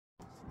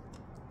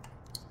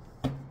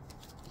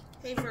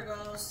Hey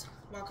Virgos,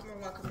 welcome or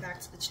welcome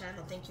back to the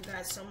channel. Thank you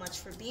guys so much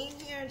for being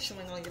here and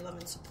showing all your love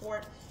and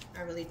support.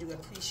 I really do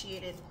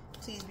appreciate it.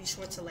 Please be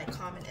sure to like,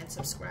 comment, and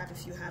subscribe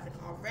if you haven't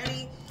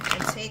already,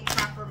 and take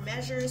proper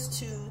measures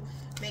to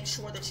make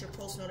sure that your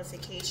post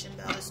notification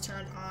bell is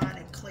turned on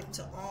and click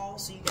to all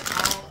so you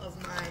get all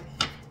of my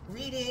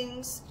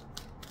readings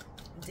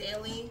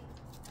daily.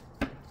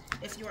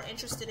 If you are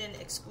interested in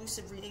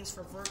exclusive readings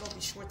for Virgo, be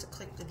sure to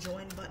click the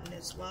join button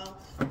as well.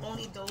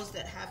 Only those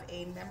that have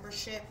a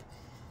membership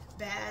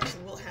badge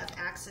will have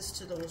access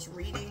to those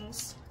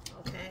readings,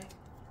 okay?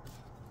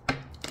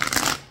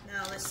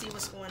 Now let's see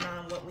what's going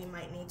on, what we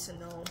might need to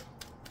know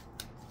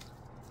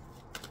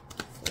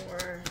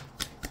for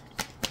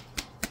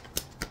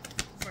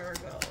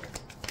Virgo.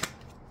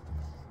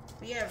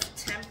 We have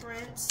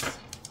Temperance.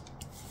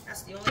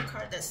 That's the only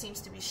card that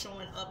seems to be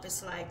showing up.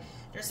 It's like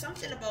there's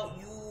something about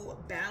you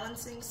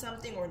balancing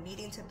something or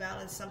needing to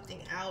balance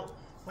something out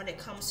when it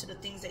comes to the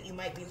things that you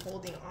might be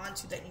holding on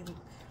to that you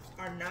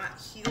are not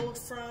healed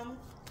from,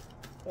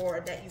 or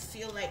that you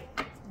feel like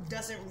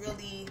doesn't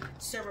really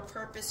serve a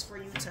purpose for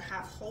you to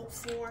have hope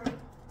for,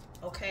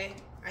 okay?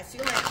 I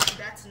feel like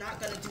that's not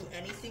going to do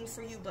anything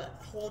for you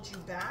but hold you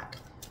back,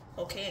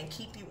 okay, and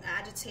keep you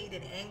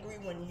agitated, angry,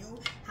 when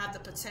you have the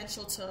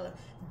potential to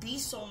be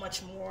so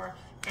much more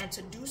and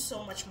to do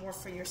so much more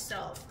for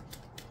yourself,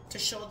 to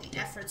show the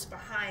efforts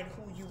behind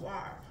who you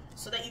are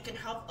so that you can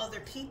help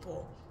other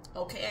people,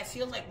 okay? I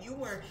feel like you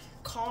were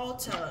called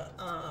to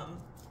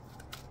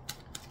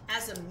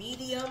as a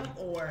medium,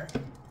 or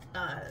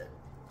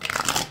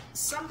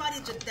somebody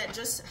that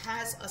just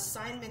has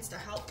assignments to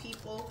help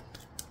people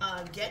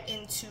get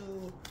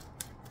into,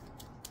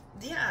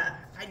 yeah,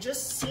 I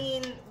just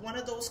seen one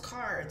of those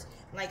cards,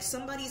 like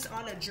somebody's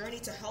on a journey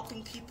to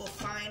helping people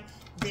find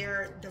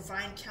their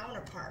divine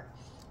counterpart,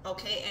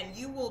 okay? And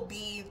you will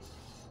be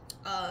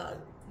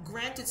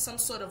granted some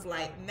sort of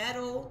like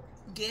medal,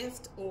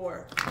 gift,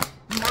 or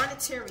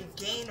monetary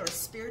gain or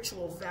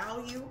spiritual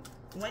value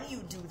when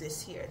you do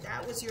this here.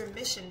 That was your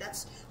mission.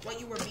 That's what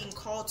you were being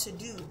called to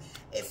do.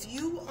 If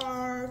you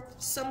are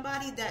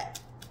somebody that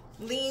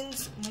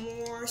leans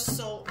more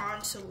so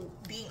onto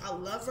being a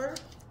lover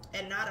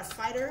and not a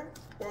fighter,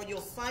 or you'll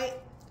fight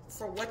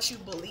for what you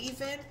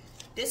believe in,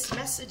 this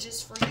message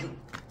is for you.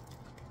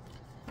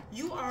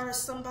 You are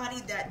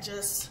somebody that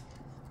just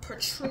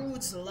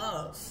protrudes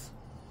love.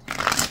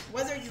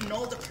 Whether you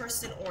know the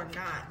person or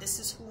not, this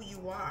is who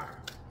you are.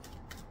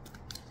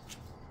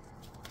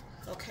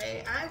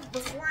 Okay,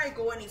 before I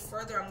go any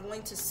further, I'm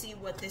going to see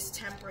what this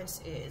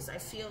Temperance is. I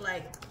feel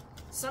like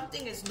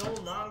something is no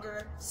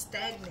longer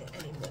stagnant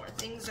anymore.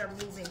 Things are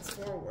moving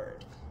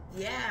forward.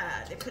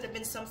 Yeah, there could have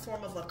been some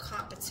form of a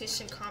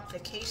competition,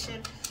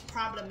 complication,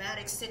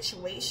 problematic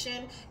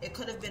situation. It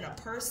could have been a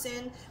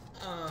person,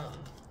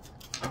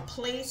 a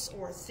place,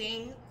 or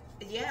thing.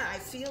 Yeah, I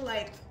feel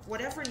like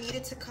whatever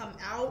needed to come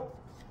out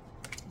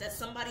that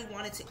somebody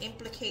wanted to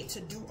implicate to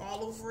do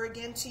all over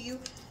again to you,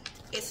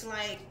 it's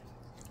like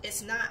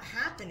it's not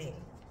happening,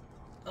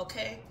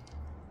 okay?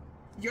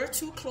 You're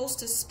too close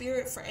to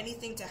spirit for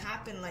anything to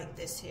happen like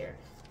this here.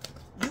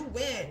 You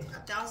win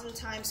 1,000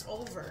 times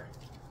over,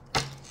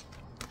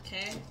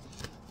 okay?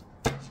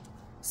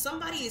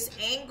 Somebody is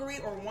angry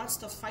or wants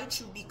to fight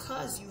you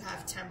because you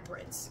have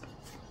Temperance.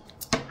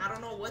 I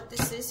don't know what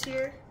this is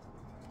here.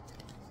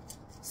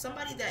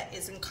 Somebody that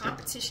is in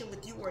competition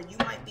with you, or you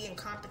might be in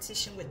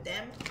competition with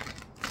them,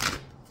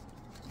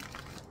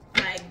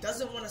 like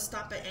doesn't want to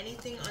stop at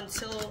anything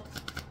until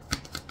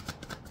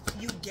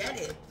you get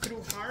it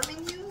through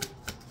harming you.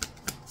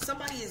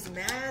 Somebody is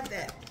mad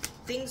that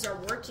things are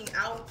working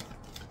out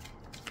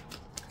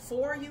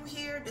for you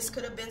here. This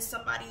could have been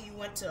somebody you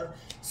went to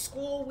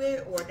school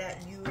with, or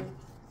that you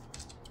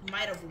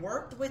might have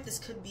worked with. This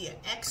could be an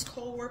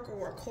ex-co-worker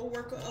or a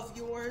co-worker of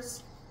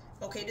yours.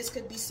 Okay, this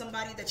could be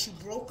somebody that you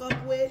broke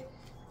up with.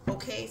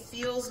 Okay,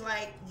 feels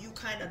like you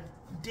kind of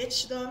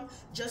ditched them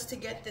just to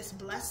get this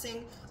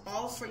blessing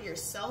all for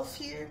yourself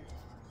here.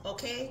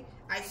 Okay,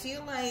 I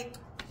feel like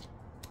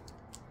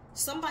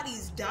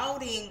somebody's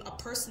doubting a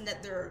person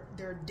that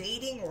they're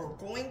dating or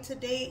going to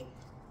date,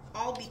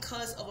 all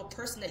because of a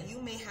person that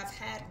you may have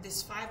had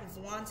this 5 of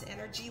Wands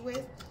energy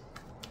with.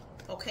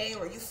 Okay,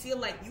 or you feel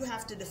like you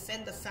have to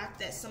defend the fact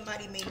that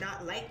somebody may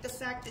not like the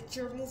fact that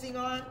you're moving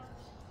on.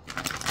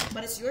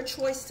 But it's your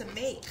choice to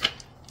make,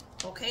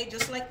 okay?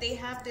 Just like they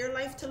have their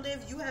life to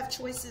live, you have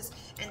choices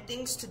and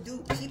things to do,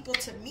 people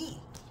to meet.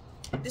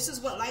 This is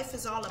what life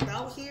is all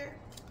about here.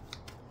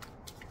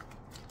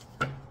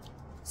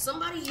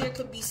 Somebody here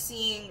could be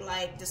seeing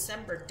like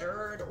December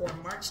 3rd or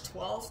March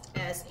 12th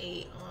as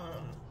a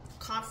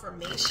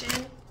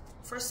confirmation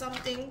for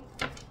something.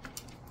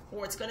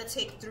 Or it's going to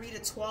take 3 to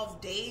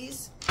 12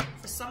 days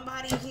for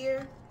somebody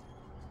here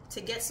to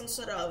get some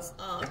sort of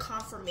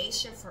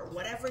confirmation for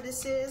whatever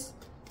this is.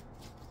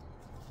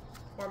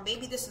 Or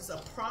maybe this is a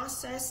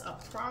process, a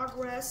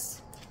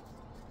progress.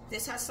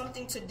 This has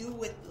something to do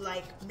with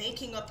like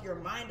making up your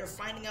mind or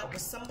finding out what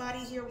somebody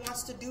here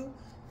wants to do.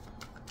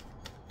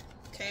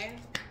 Okay.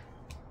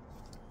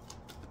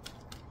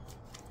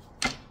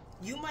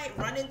 You might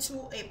run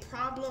into a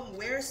problem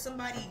where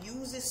somebody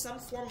uses some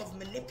form of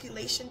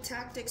manipulation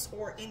tactics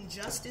or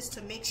injustice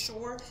to make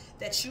sure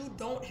that you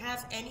don't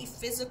have any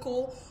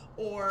physical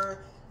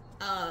or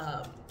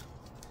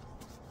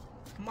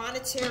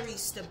monetary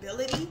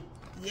stability.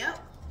 Yep.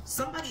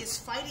 Somebody is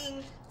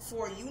fighting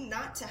for you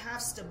not to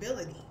have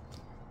stability.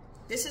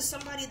 This is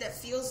somebody that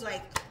feels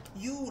like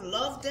you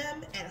love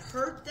them and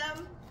hurt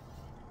them.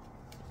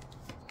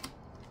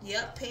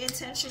 Yep. Pay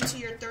attention to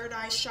your third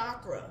eye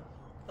chakra.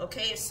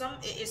 Okay,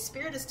 if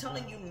spirit is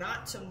telling you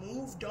not to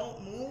move,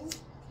 don't move.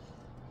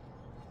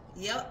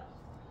 Yep.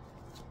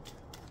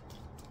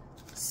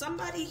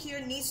 Somebody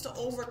here needs to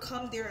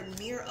overcome their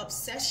mere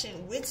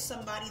obsession with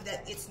somebody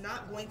that it's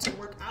not going to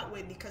work out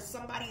with because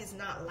somebody is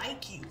not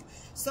like you.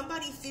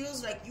 Somebody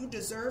feels like you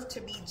deserve to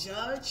be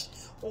judged,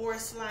 or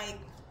it's like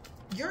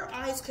your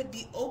eyes could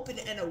be open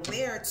and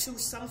aware to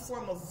some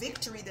form of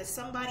victory that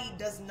somebody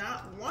does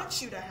not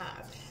want you to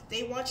have.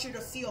 They want you to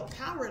feel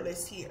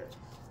powerless here.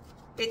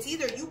 It's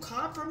either you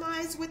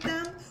compromise with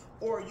them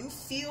or you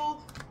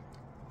feel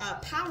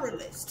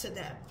powerless to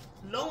them,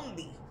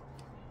 lonely,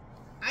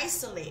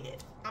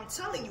 isolated. I'm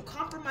telling you,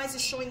 compromise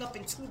is showing up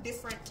in two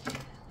different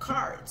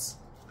cards,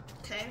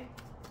 okay?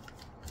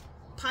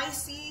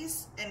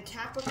 Pisces and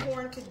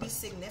Capricorn could be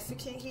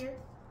significant here.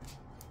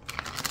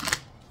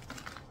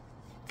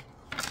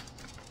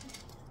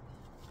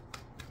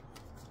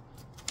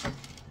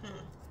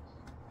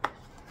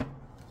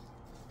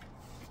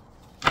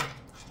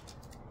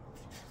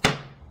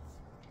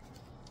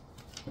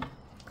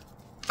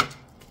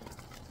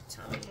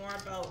 Tell me more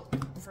about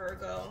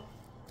Virgo.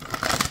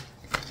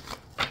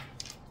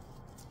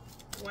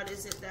 What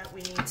is it that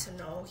we need to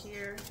know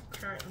here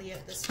currently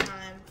at this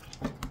time?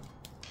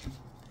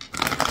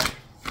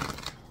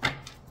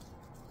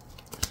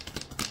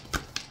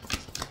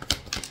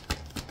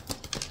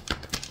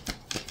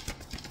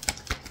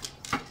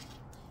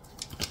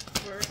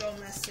 Virgo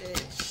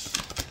message.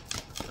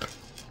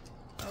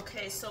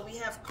 Okay, so we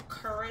have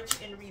courage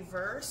in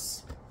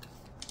reverse.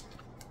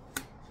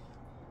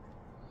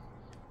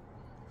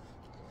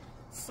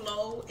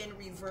 Flow in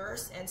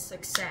reverse and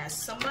success.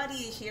 Somebody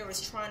here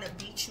is trying to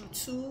beat you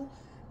to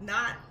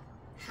not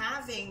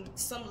having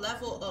some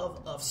level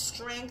of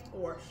strength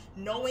or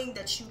knowing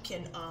that you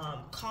can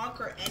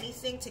conquer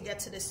anything to get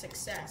to this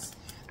success.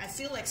 I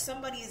feel like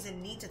somebody is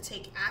in need to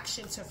take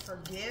action to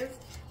forgive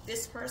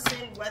this person,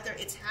 whether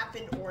it's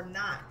happened or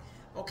not.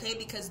 Okay,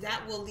 because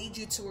that will lead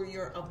you to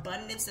your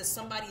abundance that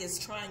somebody is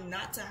trying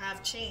not to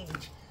have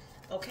change.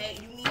 Okay,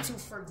 you need to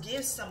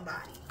forgive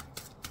somebody.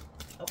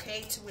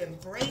 Okay, to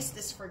embrace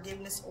this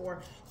forgiveness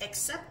or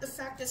accept the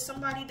fact that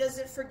somebody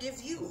doesn't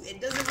forgive you. It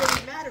doesn't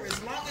really matter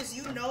as long as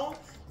you know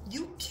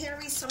you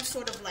carry some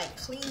sort of like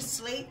clean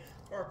slate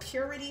or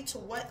purity to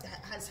what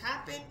has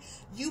happened.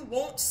 You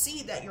won't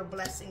see that your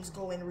blessings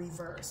go in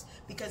reverse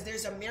because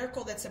there's a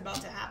miracle that's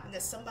about to happen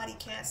that somebody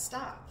can't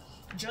stop.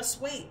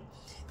 Just wait.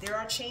 There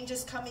are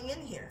changes coming in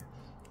here.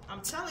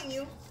 I'm telling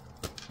you.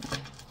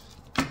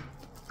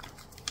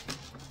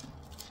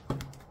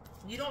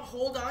 You don't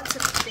hold on to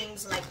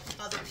things like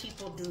other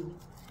people do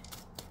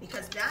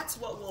because that's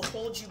what will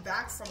hold you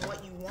back from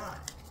what you want.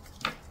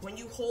 When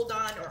you hold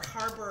on or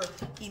harbor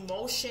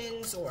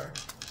emotions or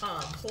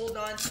hold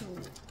on to,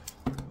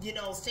 you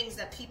know, things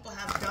that people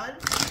have done,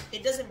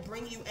 it doesn't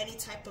bring you any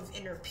type of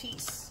inner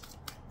peace.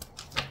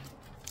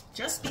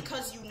 Just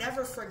because you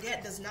never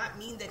forget does not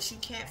mean that you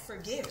can't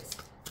forgive.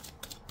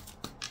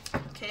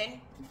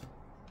 Okay?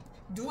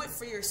 Do it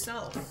for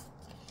yourself.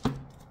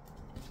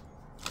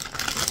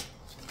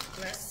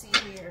 Let's see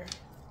here.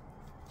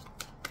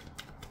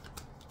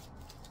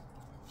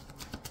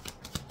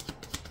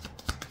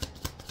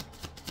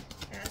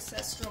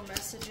 Ancestral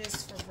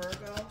messages for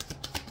Virgo.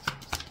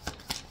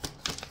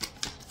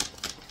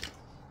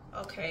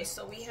 Okay,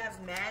 so we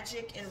have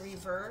magic in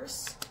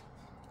reverse.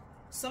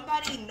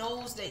 Somebody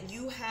knows that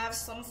you have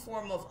some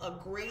form of a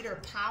greater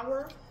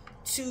power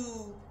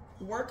to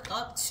work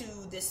up to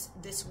this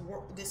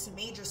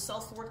major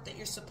self-work that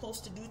you're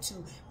supposed to do to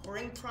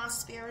bring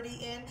prosperity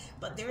in,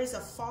 but there is a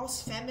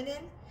false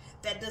feminine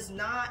that does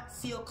not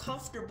feel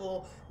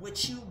comfortable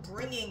with you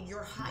bringing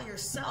your higher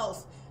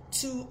self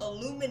to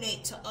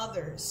illuminate to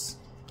others.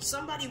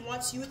 Somebody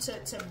wants you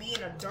to be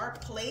in a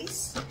dark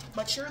place,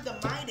 but you're the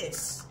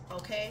Midas,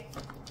 okay?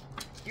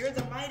 You're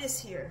the Midas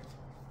here.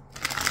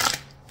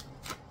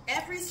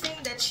 Everything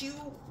that you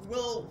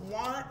will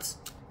want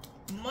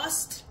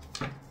must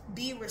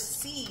be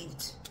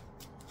received,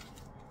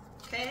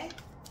 okay?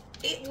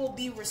 It will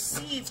be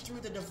received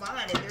through the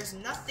divine, and there's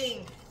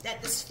nothing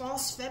that this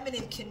false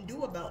feminine can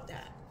do about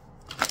that.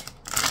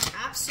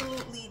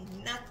 Absolutely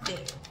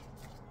nothing.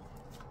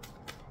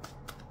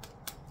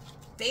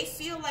 They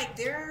feel like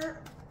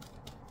they're,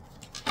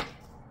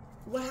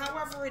 well,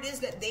 however it is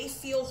that they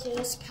feel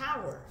holds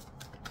power.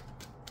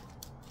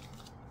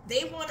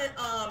 They want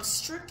to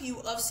strip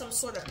you of some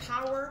sort of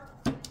power,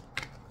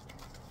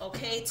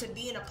 okay, to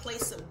be in a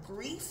place of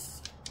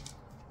grief,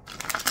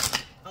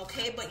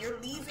 okay, but you're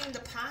leaving the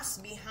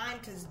past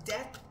behind because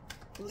death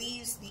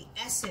leaves the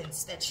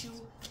essence that you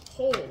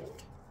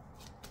hold,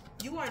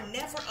 You are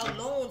never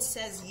alone,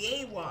 says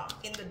Yewa.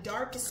 In the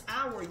darkest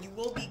hour, you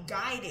will be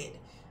guided.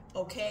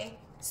 Okay?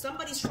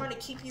 Somebody's trying to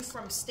keep you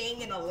from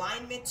staying in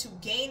alignment to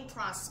gain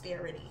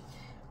prosperity.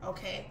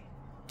 Okay?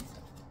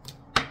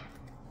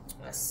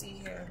 Let's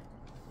see here.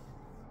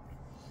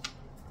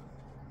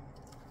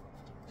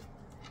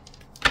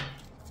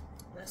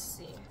 Let's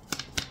see.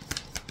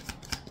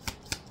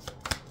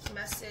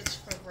 Message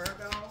for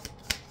Virgo.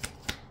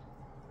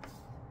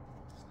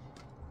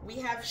 We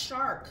have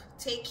Shark.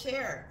 Take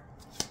care,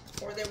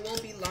 or there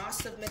will be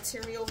loss of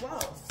material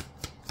wealth.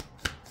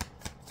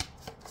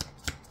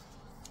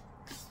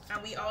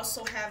 And we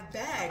also have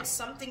Bag,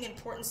 something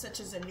important such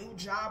as a new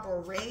job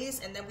or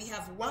raise. And then we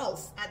have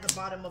Wealth at the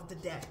bottom of the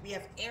deck. We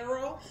have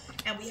Arrow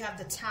and we have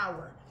the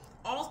Tower.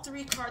 All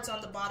three cards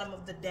on the bottom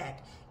of the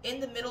deck. In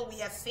the middle, we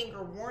have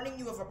Finger, warning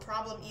you of a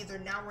problem either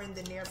now or in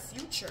the near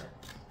future.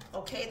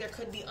 Okay, there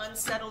could be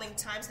unsettling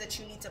times that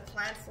you need to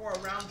plan for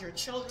around your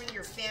children,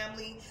 your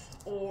family,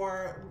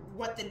 or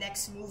what the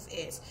next move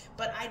is.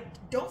 But I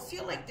don't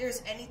feel like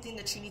there's anything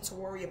that you need to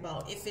worry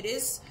about. If it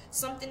is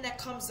something that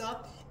comes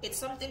up, it's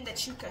something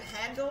that you can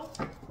handle.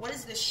 What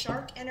is this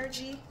Shark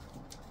energy?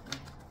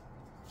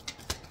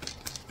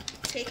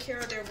 Take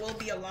care, there will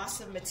be a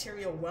loss of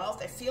material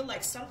wealth. I feel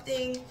like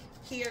something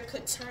here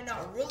could turn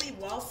out really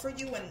well for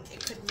you and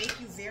it could make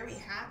you very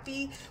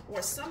happy,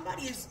 or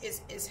somebody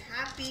is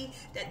happy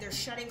that they're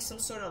shedding some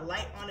sort of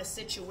light on a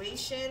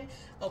situation.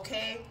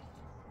 Okay,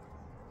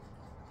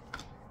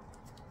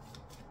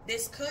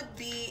 this could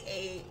be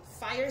a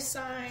fire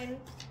sign.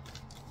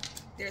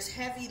 There's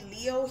heavy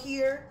Leo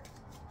here,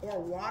 or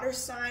water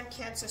sign,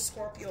 Cancer,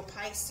 Scorpio,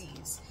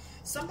 Pisces.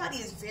 Somebody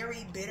is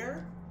very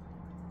bitter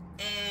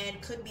and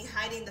could be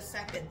hiding the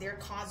fact that they're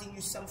causing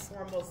you some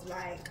form of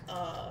like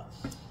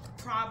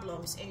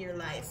problems in your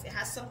life. It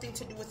has something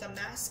to do with a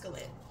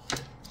masculine.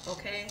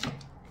 Okay,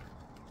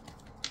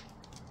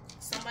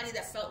 somebody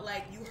that felt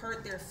like you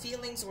hurt their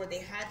feelings, or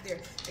they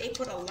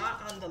put a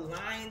lot on the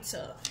line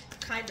to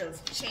kind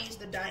of change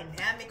the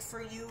dynamic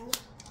for you.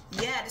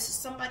 Yeah, this is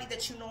somebody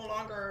that you no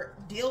longer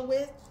deal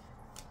with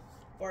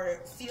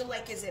or feel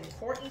like is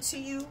important to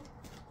you.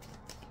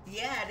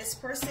 Yeah, this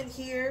person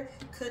here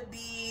could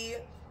be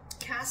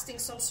casting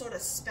some sort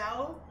of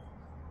spell.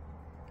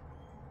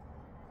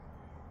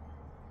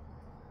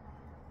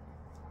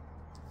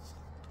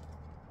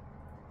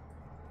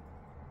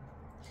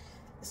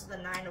 This is the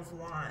Nine of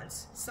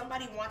Wands.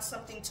 Somebody wants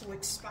something to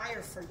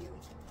expire for you,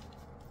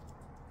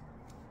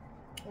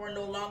 or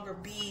no longer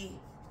be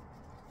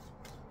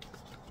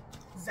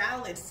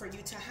valid for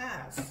you to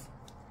have.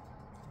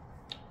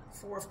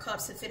 Four of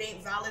Cups. If it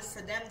ain't valid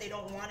for them, they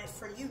don't want it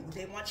for you.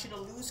 They want you to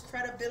lose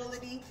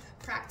credibility,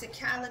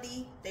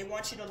 practicality. They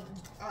want you to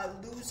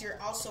lose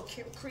your also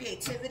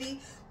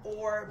creativity,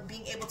 or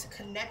being able to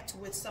connect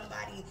with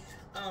somebody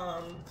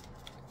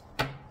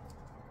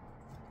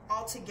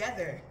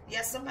altogether.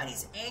 Yes,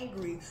 somebody's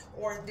angry,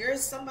 or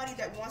there's somebody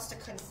that wants to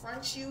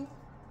confront you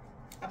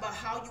about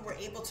how you were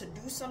able to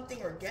do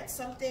something or get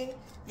something.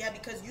 Yeah,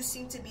 because you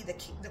seem to be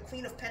the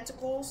Queen of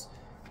Pentacles.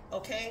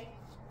 Okay,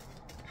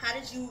 how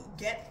did you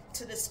get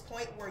to this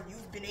point where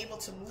you've been able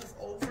to move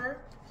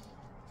over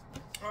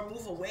or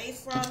move away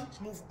from,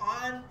 move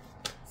on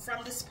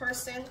from this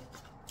person?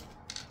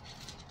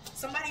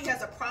 Somebody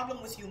has a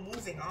problem with you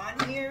moving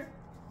on here,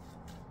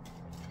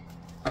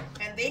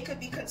 and they could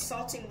be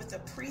consulting with a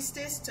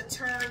priestess to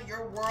turn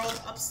your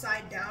world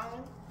upside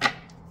down.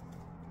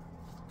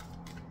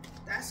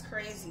 That's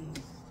crazy.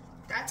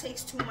 That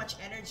takes too much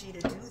energy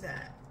to do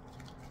that.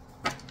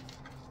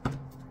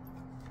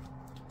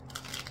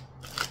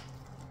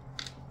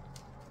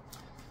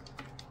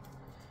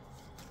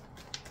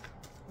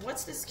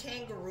 What's this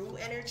Kangaroo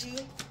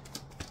energy?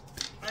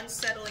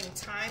 Unsettling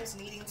times,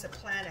 needing to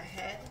plan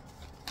ahead.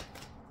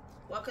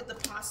 What could the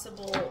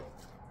possible...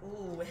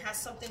 Ooh, it has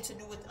something to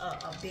do with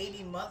a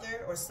baby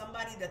mother, or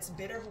somebody that's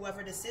bitter,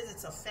 whoever this is.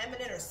 It's a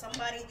feminine, or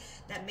somebody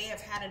that may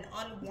have had an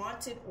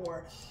unwanted,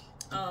 or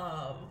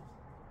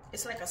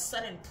it's like a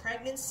sudden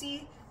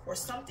pregnancy or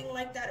something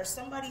like that. Or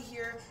somebody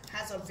here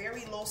has a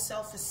very low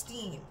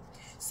self-esteem.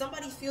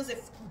 Somebody feels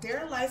if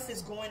their life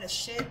is going to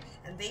shit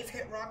and they've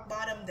hit rock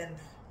bottom, then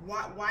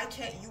why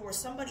can't you? Or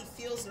somebody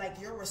feels like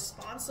you're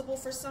responsible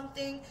for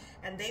something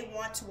and they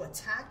want to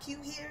attack you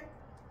here.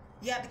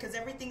 Yeah, because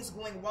everything's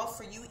going well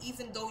for you,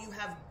 even though you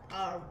have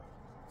a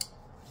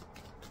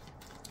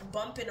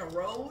bump in a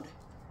road.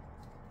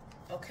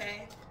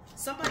 Okay,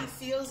 somebody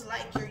feels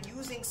like you're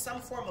using some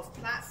form of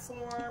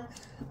platform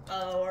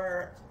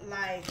or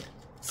like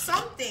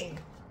something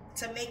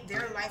to make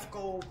their life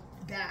go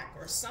back,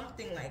 or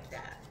something like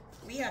that.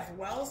 We have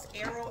Wealth,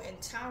 Arrow, and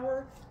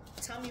Tower.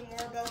 Tell me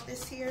more about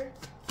this here.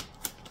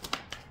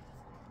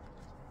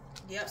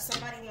 Yep,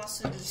 somebody wants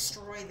to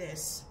destroy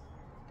this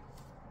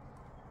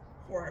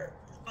or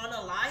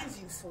unalive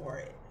you for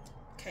it.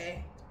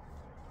 Okay,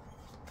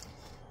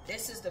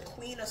 this is the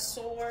Queen of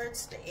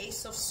Swords, the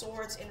Ace of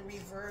Swords in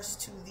reverse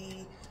to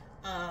the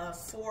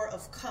Four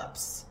of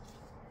Cups.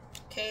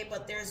 Okay,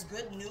 but there's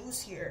good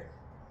news here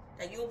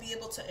that you'll be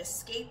able to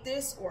escape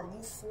this or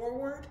move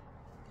forward.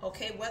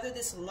 Okay, whether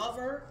this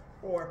lover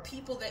or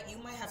people that you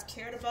might have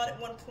cared about at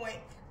one point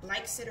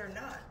likes it or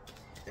not,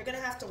 they're going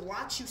to have to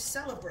watch you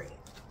celebrate.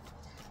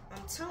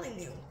 I'm telling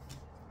you,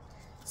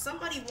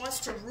 somebody wants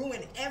to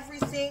ruin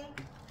everything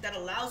that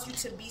allows you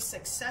to be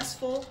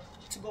successful,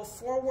 to go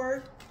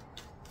forward,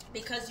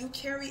 because you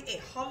carry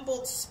a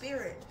humbled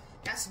spirit.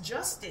 That's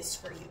justice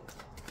for you.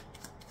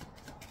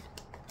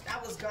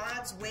 That was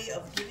God's way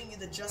of giving you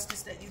the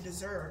justice that you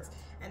deserve.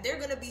 And they're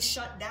going to be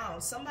shut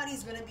down.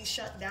 Somebody's going to be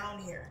shut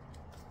down here.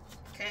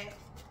 Okay?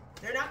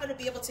 They're not going to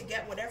be able to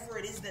get whatever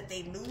it is that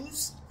they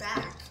lose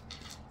back.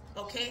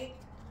 Okay?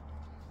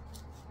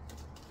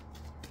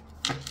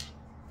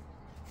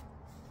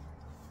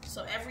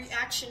 So every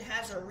action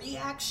has a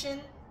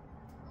reaction.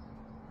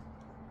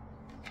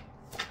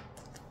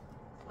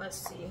 Let's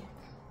see.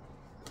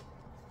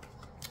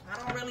 I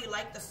don't really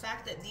like the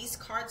fact that these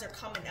cards are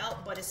coming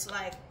out, but it's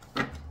like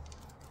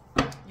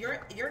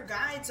your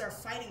guides are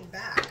fighting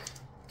back.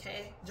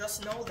 Okay?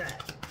 Just know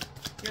that.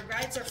 Your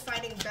guides are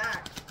fighting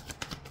back.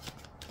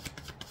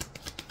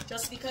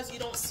 Just because you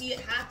don't see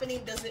it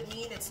happening doesn't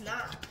mean it's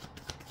not.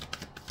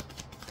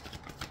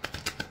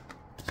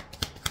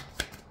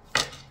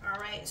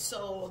 Alright,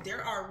 so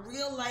there are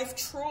real life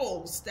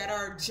trolls that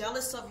are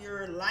jealous of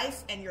your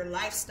life and your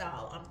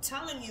lifestyle. I'm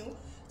telling you,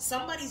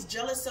 somebody's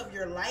jealous of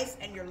your life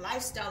and your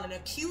lifestyle and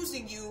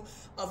accusing you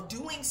of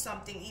doing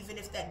something even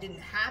if that didn't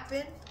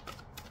happen.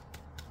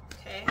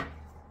 Okay?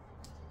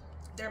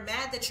 They're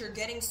mad that you're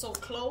getting so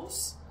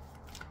close.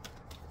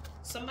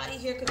 Somebody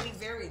here could be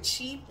very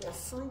cheap or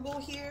frugal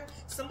here.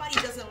 Somebody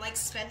doesn't like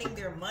spending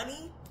their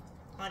money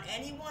on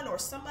anyone, or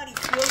somebody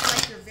feels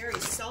like you're very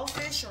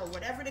selfish, or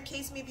whatever the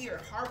case may be,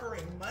 or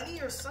harboring money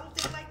or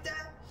something like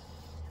that.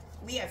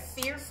 We have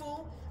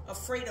fearful,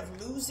 afraid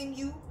of losing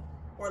you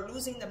or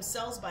losing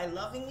themselves by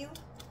loving you.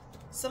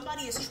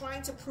 Somebody is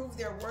trying to prove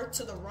their worth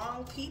to the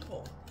wrong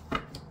people,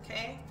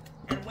 okay?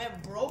 And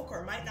went broke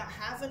or might not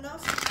have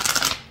enough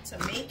to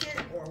make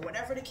it, or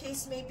whatever the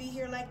case may be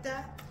here like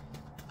that.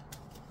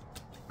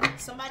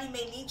 Somebody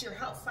may need your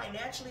help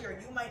financially, or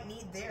you might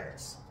need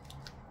theirs.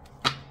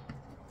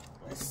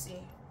 Let's see.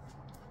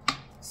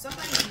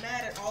 Somebody's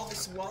mad at all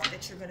this wealth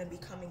that you're going to be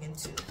coming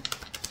into.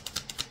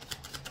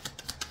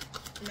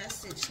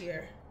 Message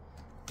here.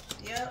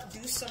 Yep,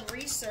 do some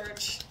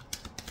research.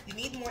 You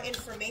need more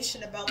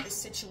information about this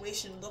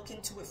situation. Look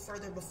into it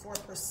further before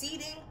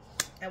proceeding.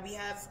 And we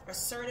have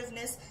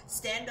assertiveness.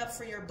 Stand up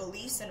for your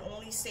beliefs and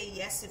only say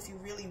yes if you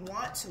really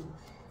want to.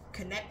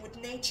 Connect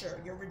with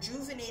nature. You're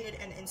rejuvenated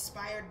and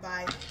inspired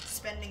by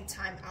spending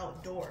time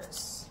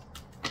outdoors.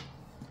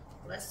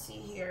 Let's see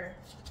here.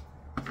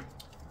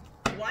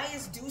 Why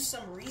is do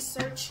some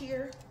research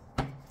here?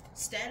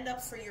 Stand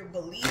up for your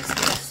beliefs,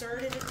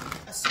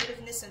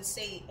 assertiveness, and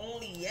say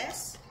only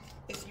yes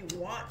if you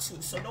want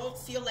to. So don't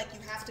feel like you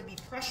have to be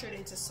pressured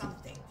into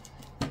something,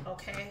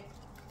 okay,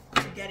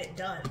 to get it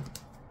done.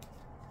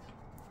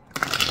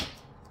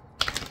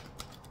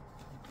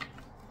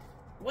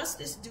 What's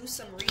this do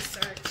some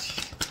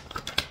research?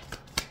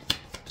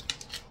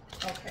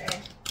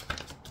 Okay.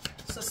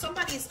 So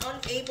somebody is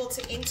unable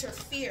to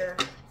interfere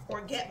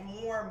or get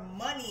more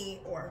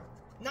money, or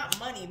not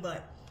money,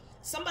 but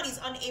somebody's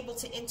unable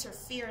to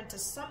interfere into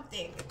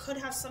something. It could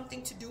have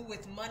something to do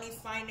with money,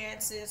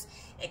 finances,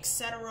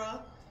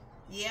 etc.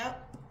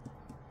 Yep.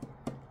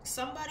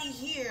 Somebody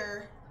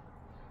here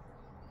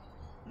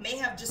may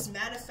have just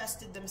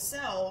manifested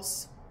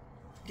themselves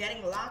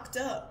getting locked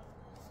up.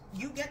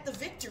 You get the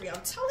victory.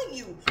 I'm telling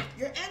you,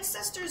 your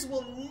ancestors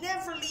will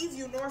never leave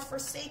you nor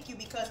forsake you,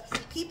 because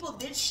people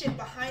did shit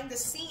behind the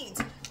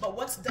scenes. But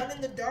what's done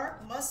in the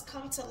dark must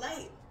come to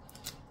light.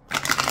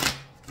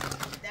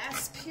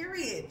 That's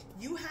period.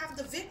 You have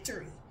the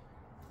victory.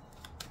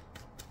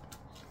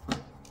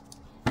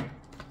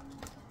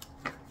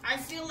 I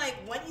feel like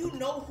when you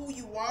know who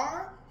you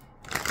are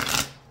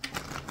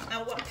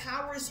and what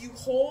powers you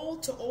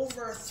hold to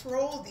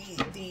overthrow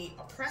the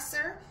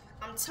oppressor,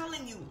 I'm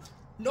telling you,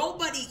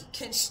 nobody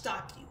can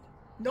stop you.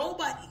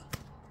 Nobody.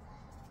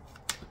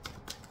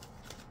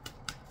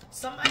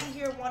 Somebody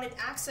here wanted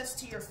access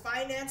to your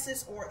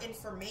finances or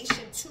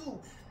information too,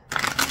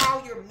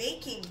 how you're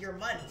making your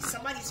money.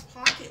 Somebody's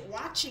pocket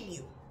watching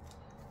you.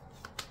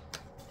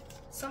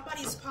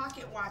 Somebody's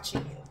pocket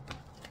watching you.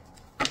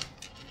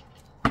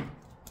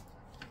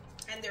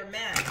 And they're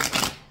mad.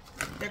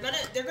 They're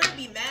gonna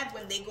be mad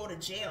when they go to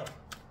jail.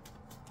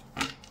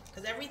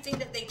 Because everything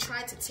that they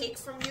tried to take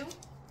from you,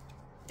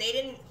 they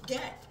didn't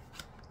get.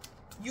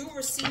 You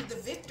received the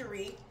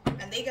victory,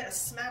 and they got a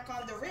smack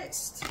on the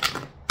wrist.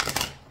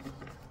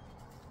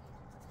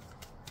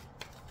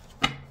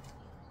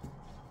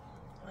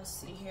 Let's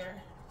see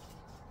here.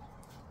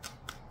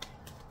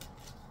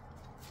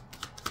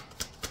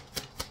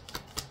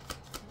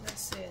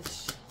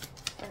 Message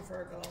for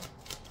Virgo.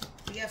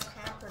 We have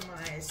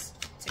compromise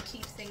to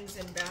keep things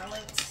in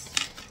balance.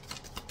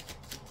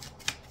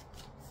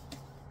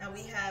 And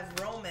we have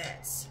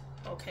romance,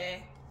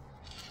 okay?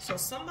 So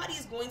somebody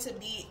is going to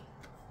be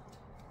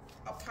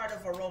a part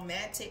of a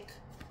romantic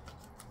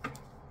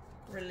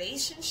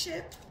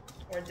relationship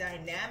or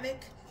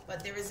dynamic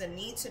but there is a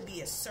need to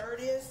be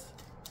assertive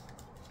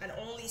and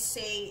only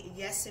say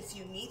yes if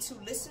you need to.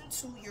 Listen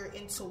to your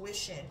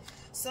intuition.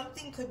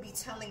 Something could be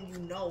telling you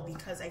no,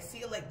 because I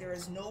feel like there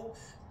is no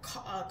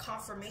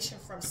confirmation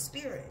from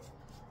spirit.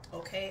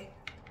 Okay.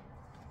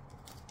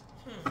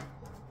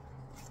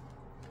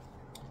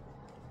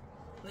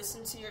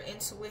 Listen to your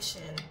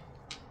intuition.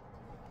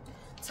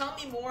 Tell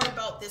me more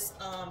about this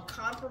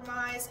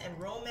compromise and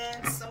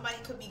romance. Somebody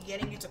could be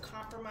getting you to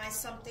compromise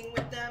something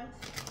with them.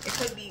 It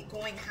could be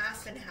going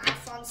half and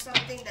half on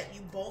something that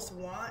you both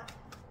want.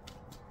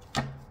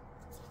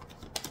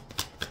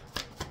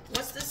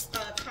 What's this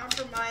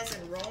compromise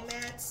and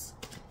romance?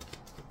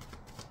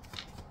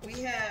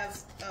 We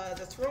have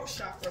the throat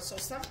chakra. So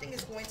something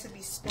is going to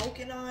be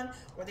spoken on,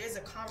 or there's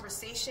a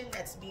conversation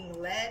that's being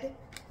led.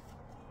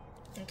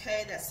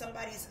 Okay, that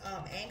somebody's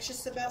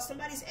anxious about.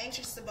 Somebody's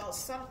anxious about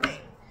something,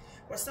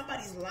 or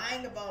somebody's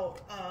lying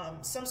about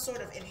some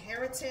sort of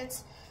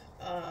inheritance,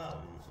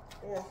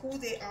 or who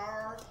they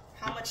are,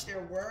 how much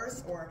they're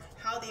worth, or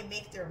how they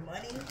make their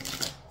money.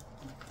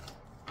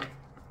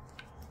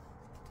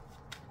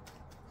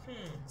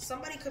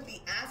 Somebody could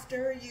be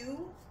after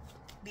you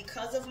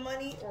because of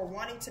money, or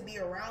wanting to be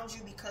around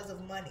you because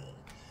of money,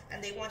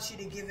 and they want you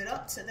to give it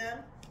up to them.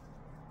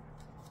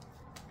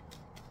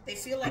 They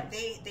feel like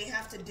they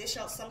have to dish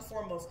out some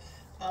form of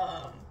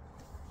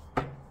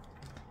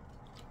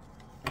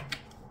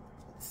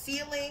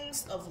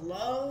feelings of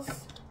love,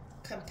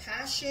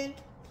 compassion,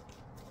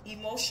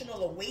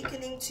 emotional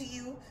awakening to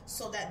you,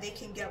 so that they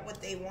can get what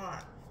they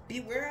want.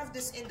 Beware of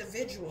this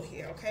individual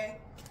here, okay?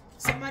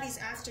 Somebody's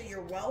after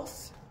your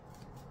wealth.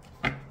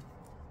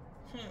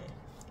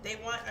 They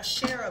want a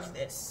share of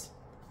this.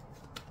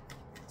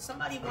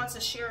 Somebody wants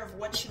a share of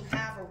what you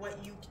have, or what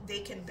they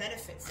can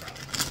benefit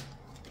from.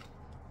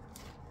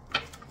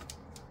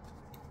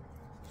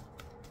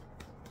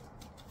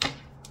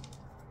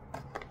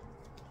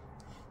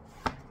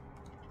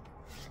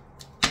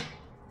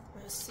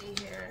 Let's see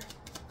here.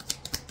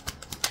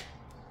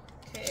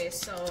 Okay,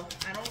 so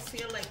I don't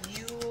feel like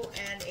you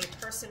and a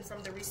person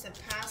from the recent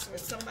past, or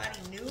somebody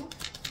new,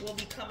 will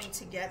be coming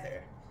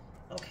together.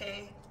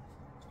 Okay?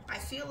 I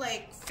feel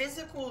like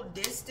physical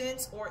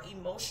distance or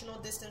emotional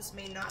distance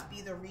may not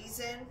be the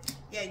reason.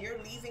 Yeah, you're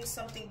leaving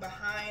something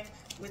behind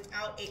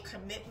without a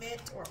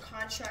commitment or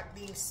contract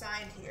being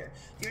signed here.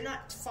 You're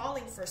not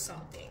falling for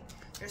something.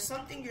 There's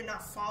something you're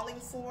not falling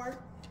for,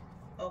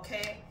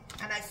 okay?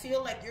 And I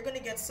feel like you're going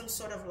to get some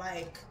sort of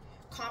like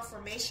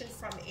confirmation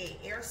from a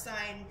air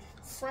sign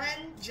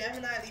friend,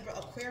 Gemini, Libra,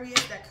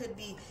 Aquarius, that could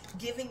be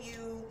giving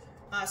you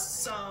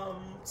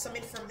some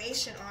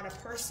information on a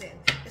person.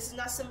 This is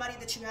not somebody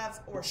that you have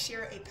or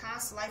share a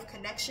past life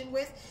connection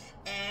with,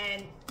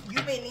 and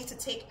you may need to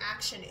take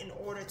action in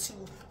order to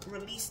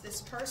release this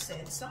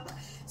person.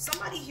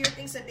 Somebody here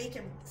thinks that they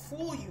can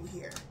fool you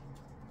here.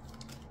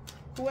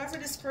 Whoever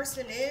this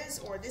person is,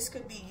 or this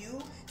could be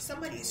you,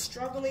 somebody is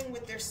struggling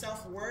with their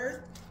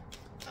self-worth,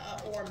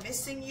 or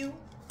missing you,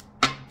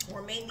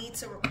 or may need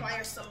to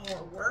require some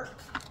more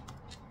work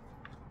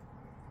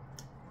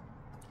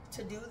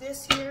to do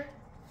this here.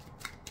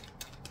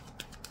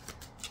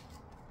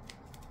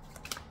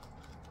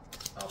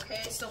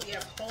 Okay, so we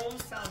have home,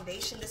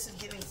 foundation. This is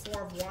giving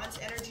Four of Wands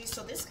energy.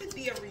 So this could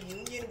be a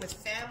reunion with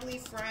family,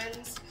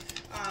 friends,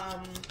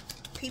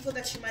 people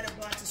that you might have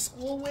gone to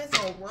school with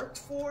or worked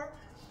for.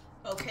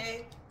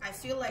 Okay, I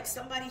feel like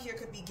somebody here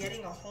could be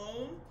getting a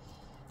home.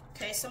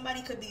 Okay,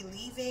 somebody could be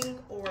leaving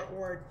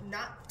or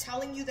not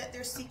telling you that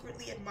they're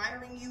secretly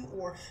admiring you,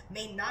 or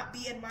may not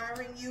be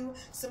admiring you.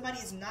 Somebody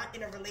is not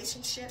in a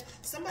relationship.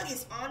 Somebody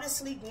is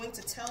honestly going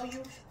to tell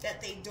you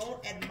that they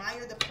don't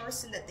admire the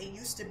person that they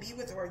used to be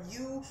with, or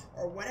you,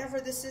 or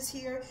whatever this is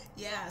here.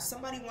 Yeah,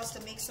 somebody wants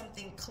to make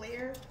something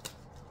clear.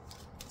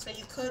 So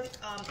you could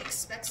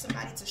expect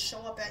somebody to show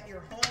up at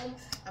your home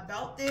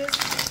about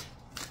this.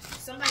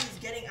 Somebody's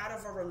getting out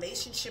of a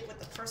relationship with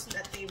the person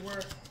that they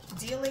were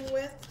dealing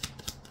with.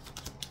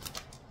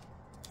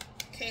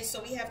 Okay,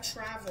 so we have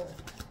travel.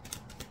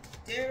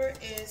 There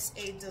is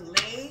a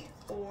delay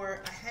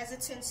or a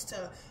hesitance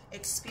to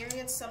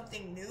experience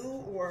something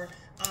new, or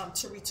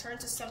to return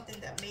to something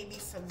that may be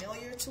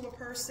familiar to a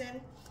person.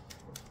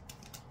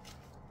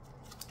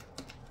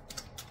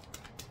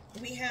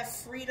 We have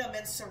freedom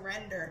and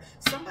surrender.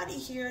 Somebody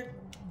here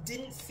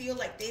didn't feel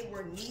like they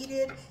were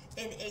needed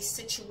in a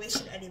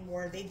situation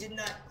anymore. They did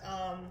not,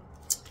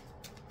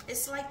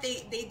 it's like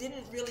they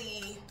didn't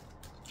really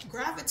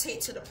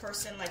gravitate to the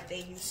person like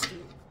they used to.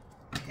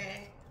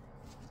 Okay,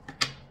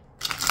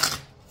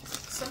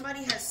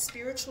 somebody has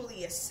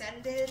spiritually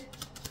ascended.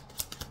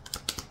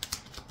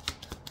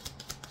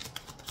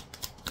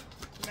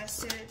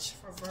 Message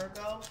for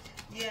Virgo.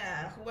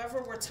 Yeah,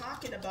 whoever we're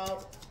talking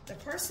about, the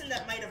person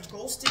that might have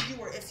ghosted you,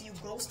 or if you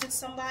ghosted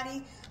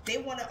somebody, they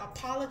want to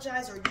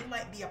apologize, or you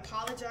might be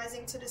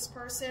apologizing to this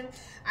person.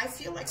 I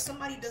feel like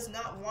somebody does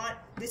not want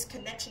this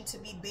connection to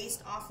be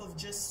based off of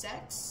just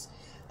sex.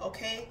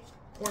 Okay,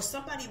 or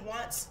somebody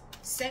wants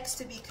sex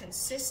to be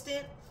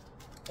consistent,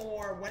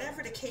 or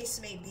whatever the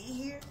case may be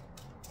here.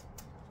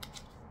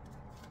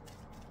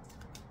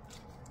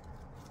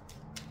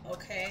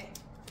 okay?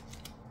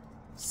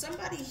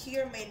 Somebody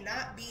here may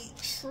not be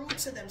true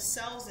to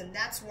themselves, and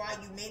that's why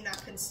you may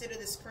not consider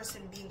this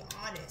person being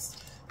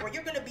honest. Or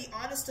you're going to be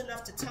honest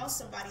enough to tell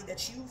somebody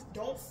that you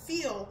don't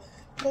feel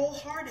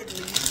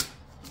wholeheartedly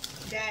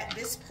that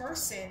this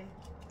person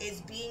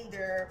is being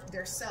their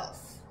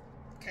self,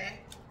 okay?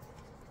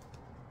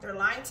 They're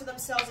lying to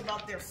themselves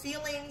about their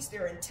feelings,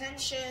 their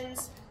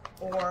intentions,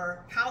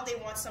 or how they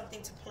want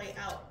something to play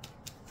out.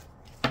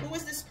 Who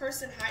is this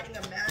person hiding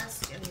a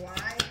mask, and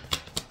why?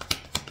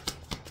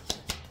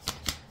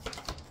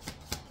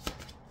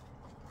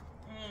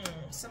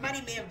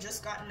 Somebody may have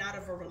just gotten out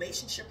of a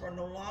relationship or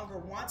no longer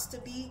wants to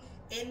be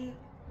in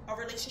a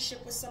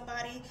relationship with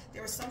somebody.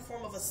 There was some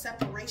form of a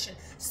separation.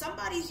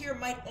 Somebody here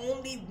might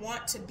only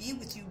want to be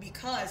with you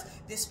because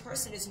this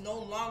person is no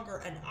longer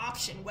an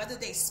option, whether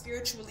they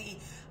spiritually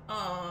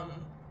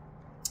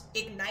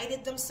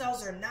ignited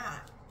themselves or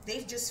not.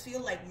 They just feel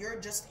like you're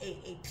just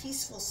a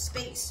peaceful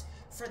space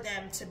for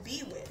them to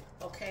be with,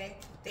 okay?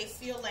 They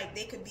feel like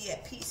they could be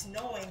at peace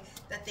knowing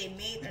that they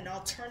made an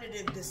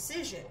alternative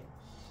decision,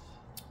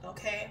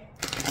 okay?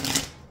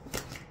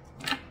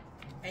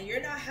 And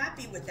you're not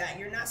happy with that.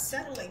 You're not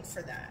settling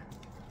for that.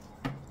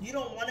 You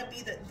don't want to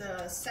be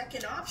the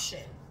second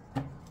option,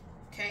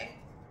 okay?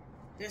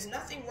 There's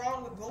nothing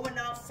wrong with going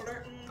out,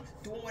 flirting,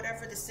 doing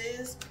whatever this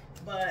is,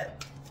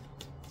 but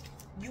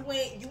you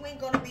ain't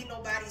gonna be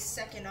nobody's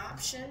second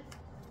option.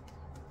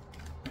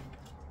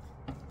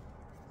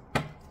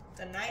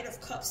 The Knight of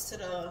Cups to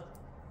the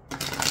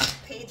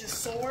Page of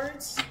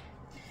Swords.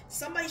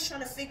 Somebody's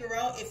trying to figure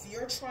out if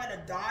you're trying to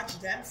dodge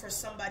them for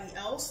somebody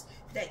else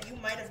that you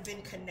might have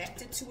been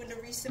connected to in the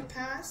recent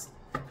past,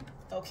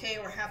 okay,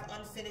 or have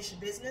unfinished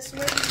business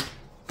with.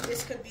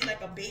 This could be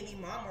like a baby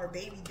mom or a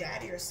baby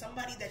daddy or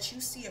somebody that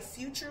you see a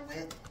future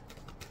with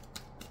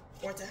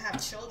or to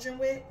have children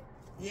with.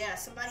 Yeah,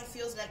 somebody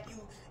feels like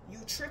you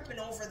tripping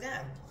over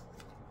them,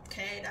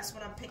 okay? That's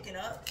what I'm picking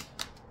up.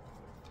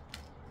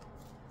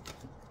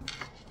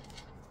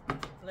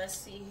 Let's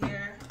see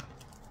here.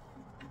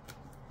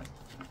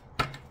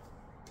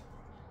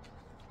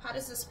 How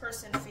does this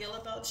person feel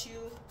about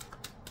you?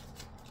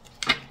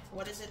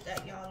 What is it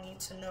that y'all need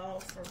to know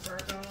for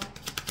Virgo?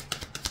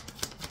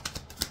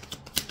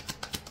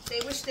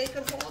 They wish they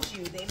could hold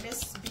you. They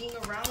miss being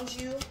around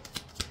you,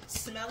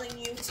 smelling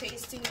you,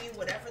 tasting you,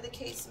 whatever the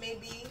case may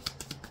be.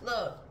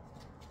 Look,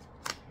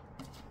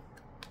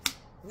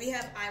 we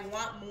have I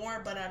want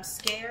more, but I'm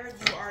scared.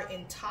 You are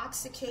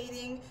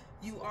intoxicating.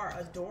 You are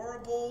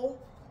adorable.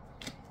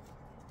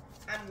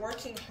 I'm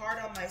working hard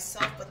on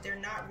myself, but they're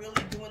not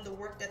really doing the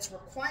work that's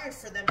required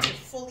for them to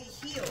fully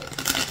heal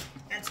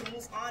and to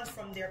move on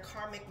from their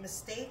karmic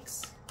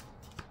mistakes.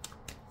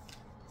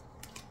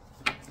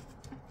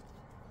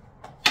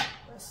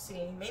 Let's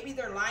see. Maybe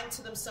they're lying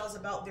to themselves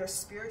about their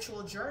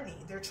spiritual journey.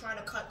 They're trying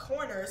to cut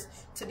corners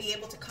to be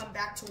able to come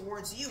back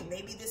towards you.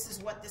 Maybe this is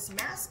what this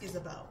mask is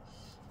about.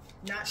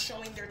 Not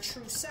showing their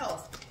true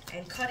self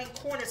and cutting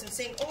corners and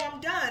saying, oh,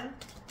 I'm done.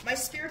 My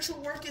spiritual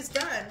work is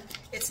done.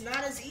 It's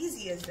not as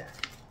easy as that.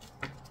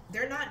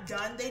 They're not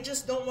done. They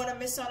just don't want to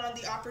miss out on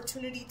the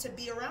opportunity to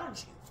be around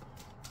you.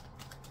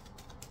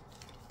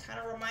 Kind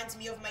of reminds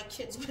me of my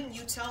kids when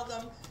you tell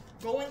them,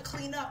 go and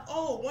clean up.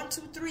 Oh, 1,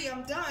 2, 3,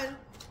 I'm done.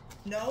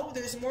 No,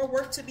 there's more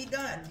work to be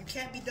done. You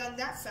can't be done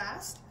that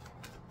fast.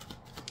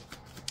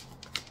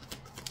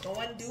 Go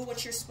and do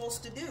what you're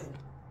supposed to do.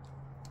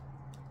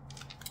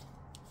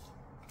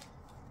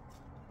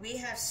 We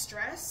have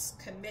stress,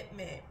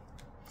 commitment.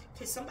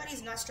 Okay,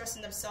 somebody's not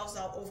stressing themselves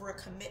out over a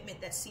commitment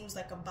that seems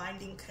like a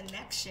binding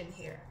connection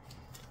here.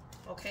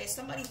 Okay,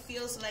 somebody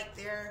feels like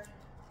they're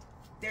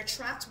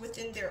trapped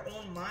within their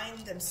own mind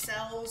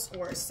themselves,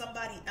 or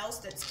somebody else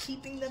that's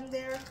keeping them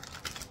there.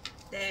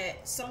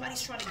 That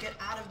somebody's trying to get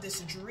out of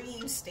this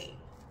dream state.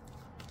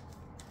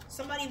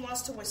 Somebody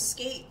wants to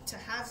escape, to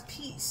have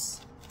peace,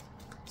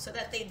 so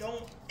that they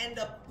don't end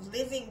up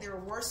living their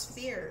worst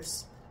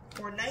fears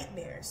or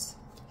nightmares.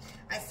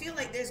 I feel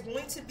like there's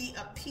going to be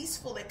a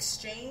peaceful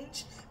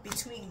exchange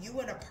between you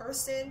and a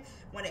person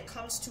when it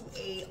comes to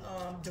a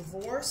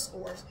divorce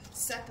or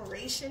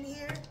separation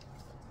here.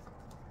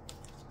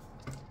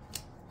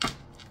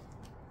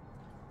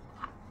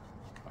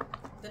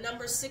 The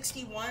numbers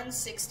 61,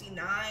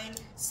 69,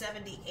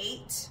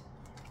 78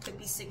 could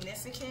be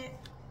significant.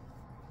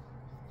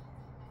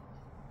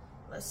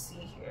 Let's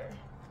see here.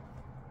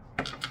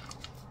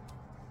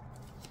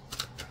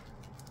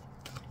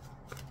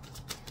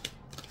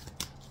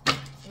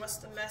 What's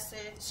the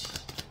message?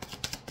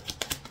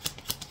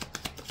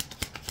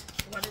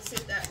 What is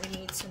it that we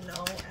need to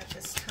know at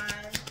this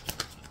time?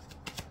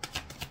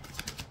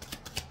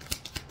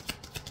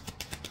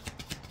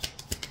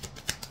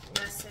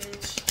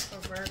 Message for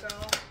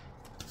Virgo.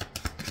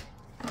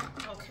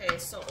 Okay,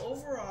 so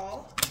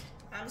overall,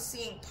 I'm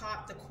seeing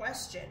pop the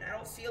question. I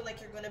don't feel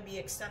like you're going to be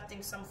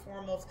accepting some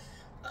form of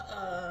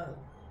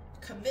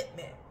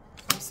commitment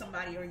from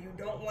somebody, or you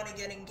don't want to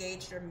get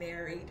engaged or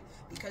married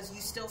because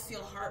you still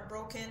feel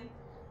heartbroken.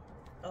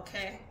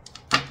 Okay,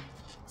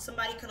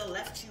 somebody could have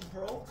left you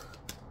broke.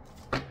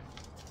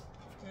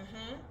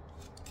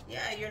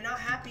 Yeah, you're not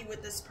happy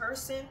with this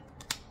person.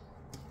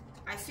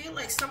 I feel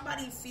like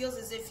somebody feels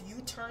as if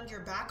you turned your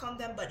back on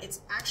them, but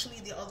it's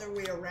actually the other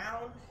way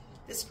around.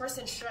 This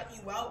person shut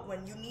you out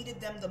when you needed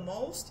them the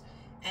most.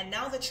 And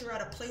now that you're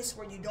at a place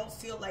where you don't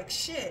feel like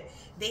shit,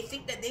 they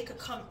think that they could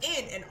come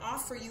in and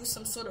offer you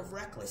some sort of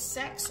reckless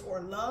sex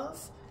or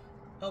love.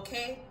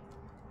 Okay?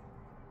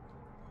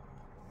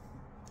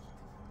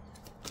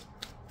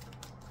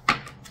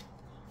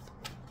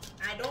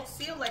 I don't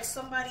feel like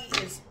somebody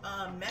is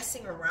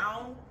messing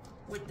around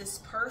with this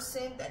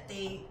person that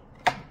they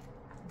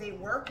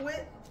work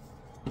with.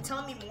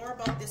 Tell me more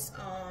about this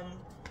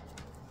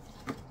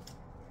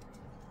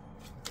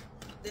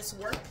this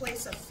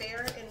workplace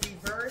affair in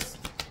reverse.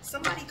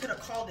 Somebody could have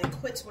called it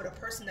quits with a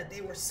person that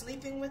they were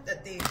sleeping with,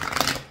 that they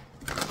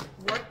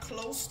work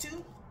close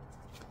to.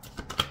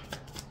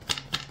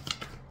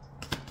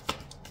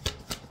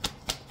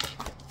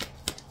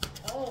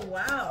 Oh,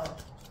 wow.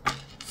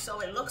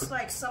 So it looks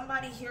like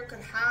somebody here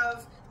could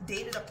have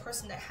dated a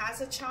person that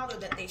has a child or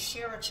that they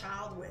share a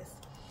child with.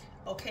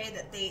 Okay,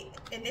 that they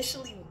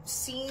initially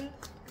seen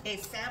a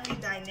family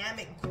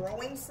dynamic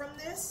growing from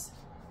this.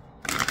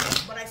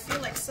 But I feel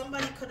like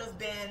somebody could have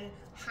been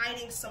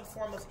hiding some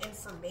form of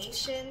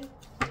information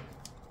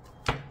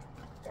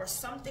or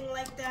something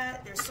like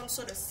that. There's some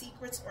sort of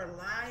secrets or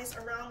lies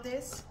around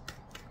this.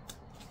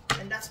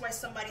 And that's why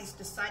somebody's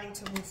deciding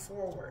to move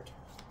forward,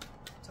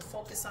 to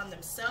focus on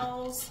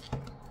themselves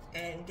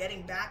and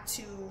getting back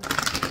to,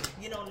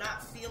 you know,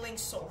 not feeling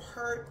so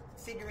hurt,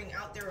 figuring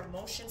out their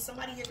emotions.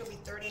 Somebody here could be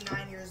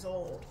 39 years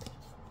old.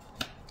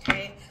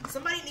 Okay,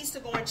 somebody needs to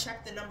go and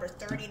check the number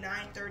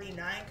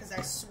 3939 because I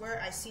swear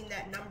I seen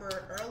that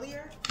number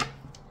earlier.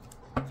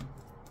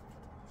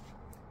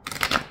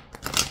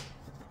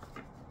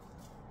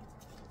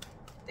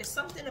 There's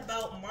something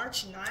about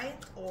March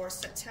 9th or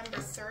September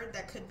 3rd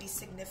that could be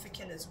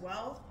significant as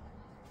well.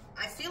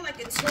 I feel like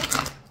it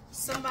took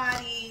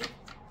somebody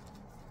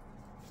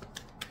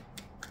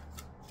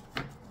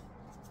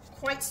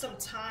quite some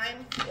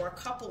time, or a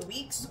couple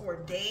weeks or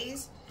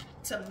days,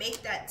 to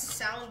make that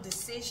sound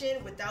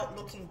decision without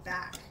looking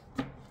back.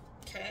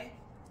 Okay?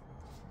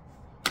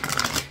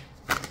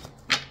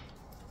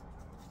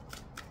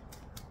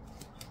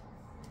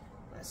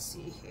 Let's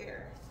see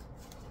here.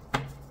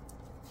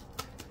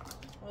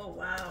 Oh,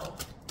 wow.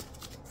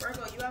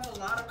 Virgo, you have a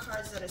lot of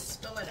cards that are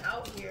spilling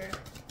out here.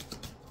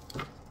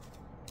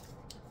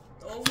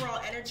 The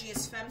overall energy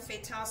is femme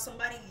fatale.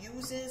 Somebody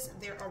uses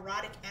their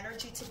erotic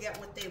energy to get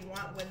what they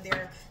want when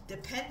their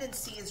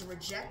dependency is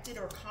rejected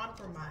or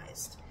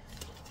compromised.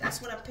 That's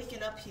what I'm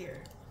picking up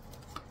here.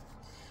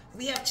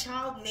 We have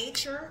child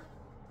nature,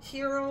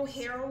 hero,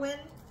 heroine,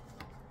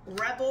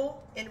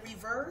 rebel in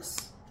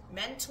reverse,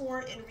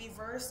 mentor in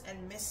reverse,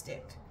 and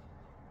mystic.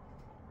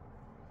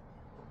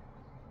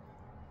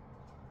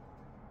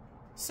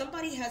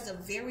 Somebody has a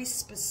very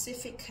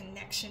specific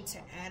connection to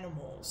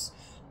animals,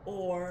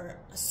 or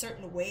a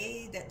certain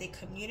way that they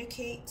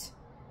communicate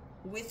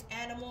with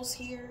animals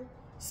here.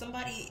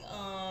 Somebody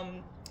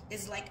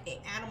is like an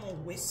animal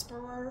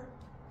whisperer.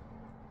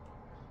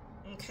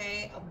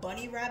 Okay, a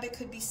bunny rabbit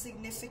could be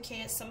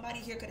significant. Somebody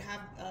here could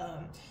have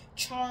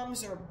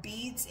charms or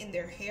beads in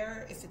their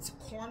hair if it's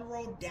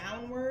cornrow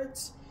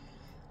downwards.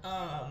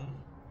 I'm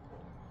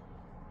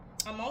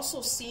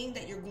also seeing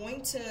that you're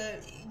going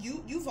to,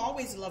 you've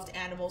always loved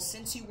animals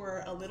since you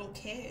were a little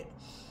kid.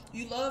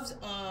 You loved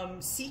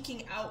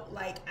seeking out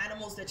like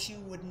animals that you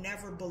would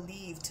never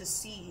believe to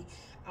see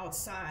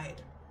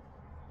outside.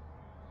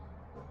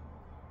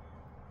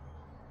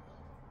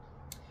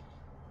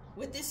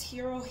 With this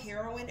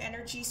hero-heroine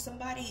energy,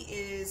 somebody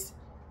is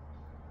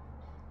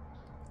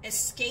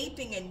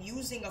escaping and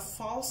using a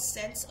false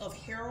sense of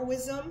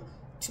heroism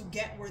to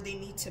get where they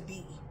need to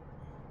be.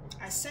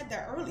 I said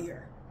that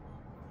earlier.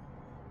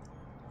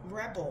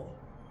 Rebel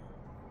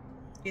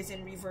is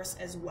in reverse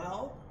as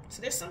well.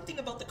 So there's something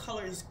about the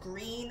colors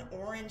green,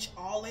 orange,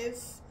 olive,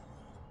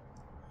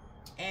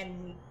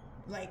 and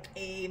like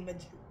a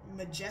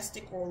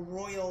majestic or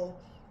royal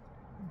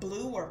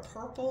blue or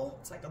purple.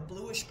 It's like a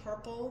bluish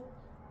purple.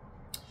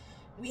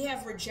 We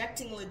have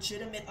rejecting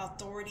legitimate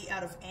authority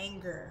out of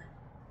anger.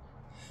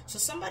 So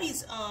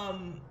somebody's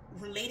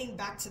relating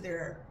back to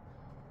their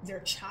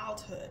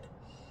childhood,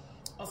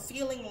 of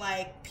feeling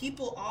like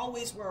people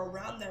always were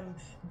around them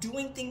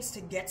doing things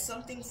to get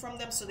something from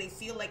them, so they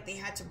feel like they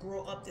had to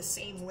grow up the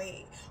same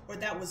way, or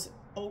that was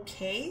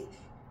okay.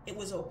 It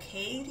was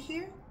okayed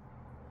here.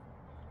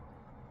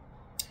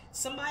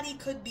 Somebody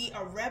could be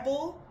a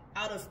rebel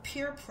out of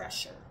peer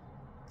pressure,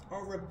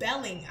 or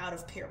rebelling out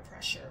of peer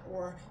pressure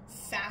or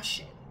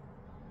fashion.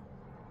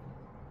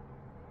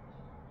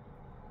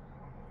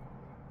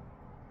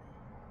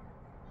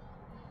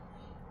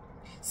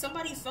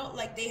 Somebody felt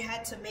like they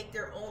had to make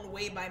their own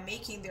way by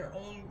making their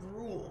own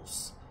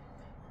rules.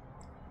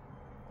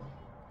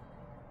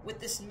 With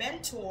this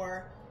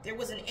mentor, there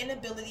was an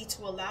inability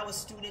to allow a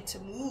student to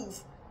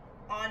move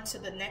on to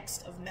the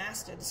next of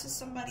Master. This is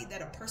somebody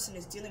that a person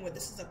is dealing with.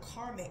 This is a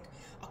karmic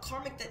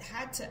that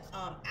had to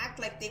act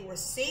like they were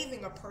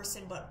saving a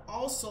person, but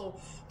also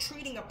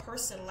treating a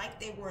person like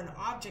they were an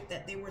object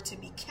that they were to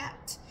be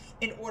kept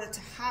in order to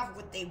have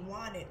what they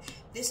wanted.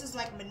 This is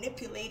like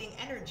manipulating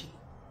energy.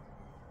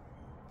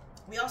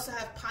 We also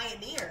have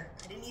Pioneer.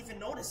 I didn't even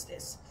notice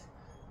this.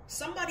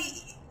 Somebody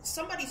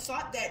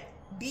thought that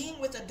being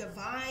with a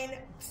divine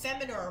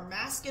feminine or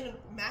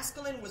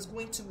masculine was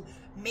going to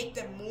make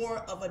them more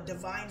of a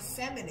divine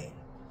feminine,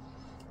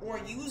 or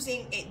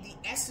using the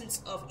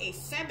essence of a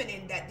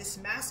feminine that this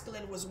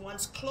masculine was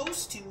once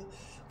close to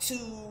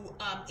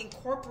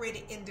incorporate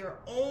it in their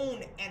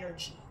own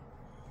energy.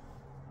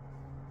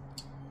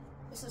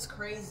 This is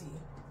crazy.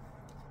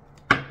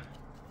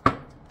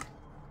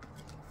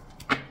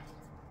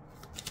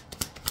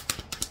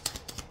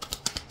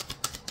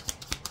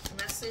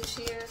 Message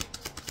here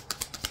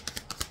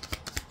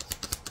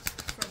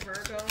for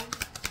Virgo.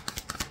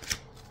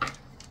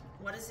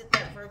 What is it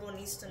that Virgo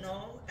needs to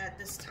know at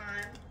this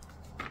time?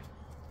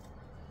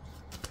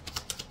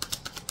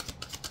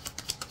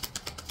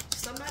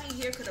 Somebody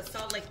here could have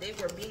felt like they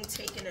were being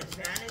taken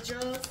advantage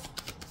of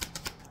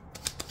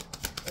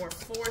or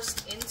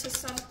forced into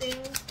something.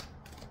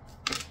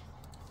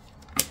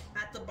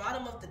 At the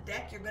bottom of the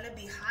deck, you're going to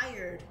be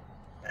hired,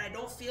 but I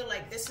don't feel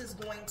like this is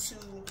going to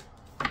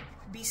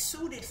be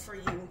suited for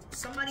you.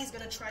 Somebody's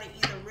going to try to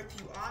either rip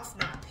you off,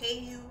 not pay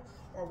you,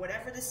 or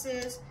whatever this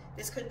is.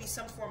 This could be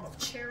some form of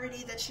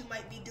charity that you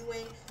might be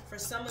doing. For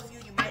some of you,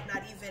 you might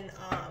not even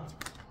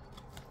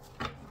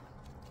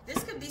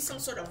this could be some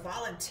sort of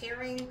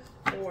volunteering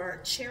or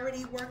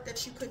charity work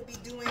that you could be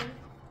doing,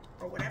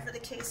 or whatever the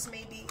case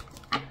may be.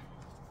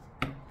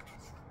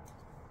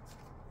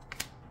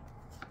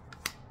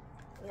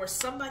 Or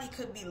somebody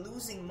could be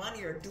losing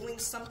money or doing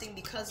something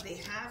because they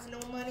have no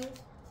money.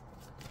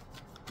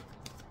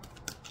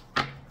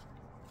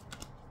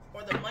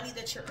 Or the money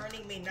that you're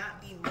earning may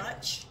not be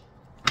much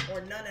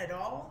or none at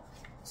all.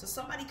 So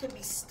somebody could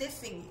be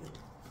stiffing you.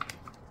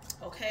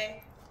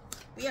 Okay?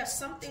 We have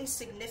something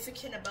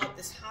significant about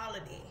this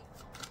holiday.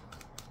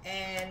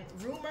 And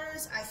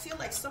rumors, I feel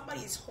like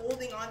somebody is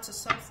holding on to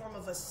some form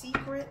of a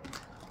secret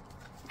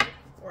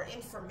or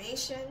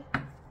information.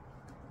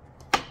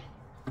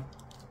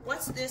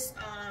 What's this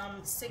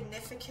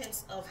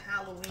significance of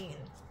Halloween?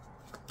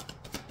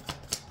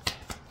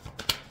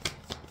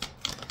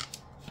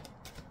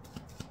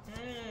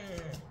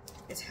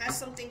 It has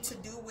something to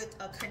do with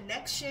a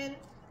connection,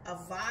 a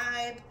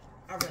vibe,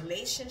 a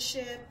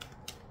relationship.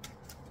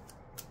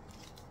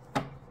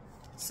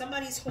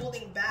 Somebody's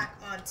holding back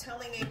on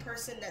telling a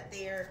person that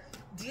they're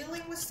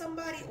dealing with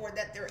somebody or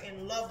that they're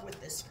in love with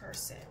this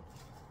person.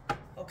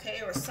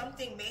 Okay, or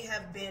something may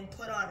have been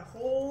put on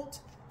hold.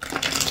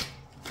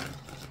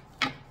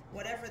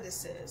 Whatever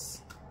this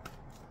is.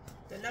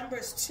 The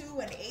numbers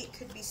 2 and 8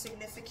 could be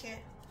significant.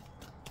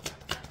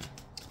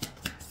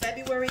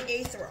 February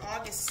 8th or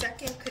August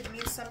 2nd could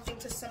mean something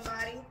to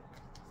somebody.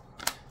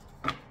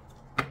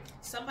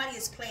 Somebody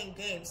is playing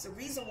games. The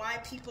reason why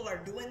people are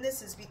doing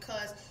this is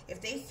because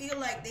if they feel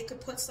like they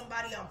could put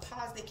somebody on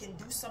pause, they can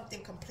do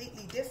something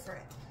completely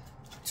different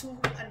to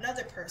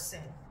another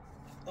person.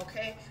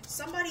 Okay?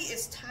 Somebody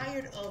is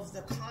tired of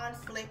the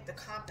conflict, the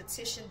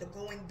competition, the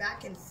going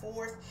back and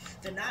forth,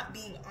 the not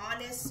being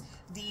honest,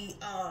 the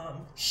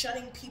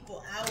shutting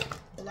people out,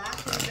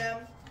 blocking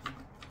them,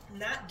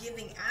 not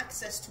giving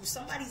access to.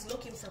 Somebody's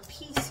looking for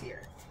peace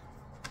here.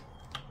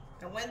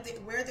 And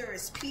where there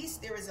is peace,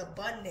 there is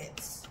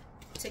abundance,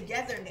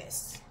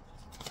 togetherness,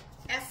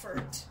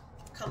 effort,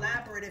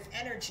 collaborative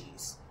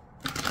energies,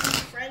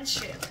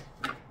 friendship.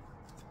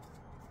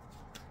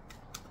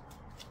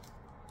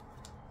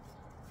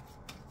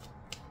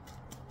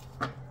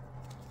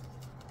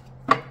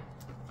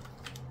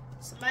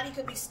 Somebody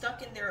could be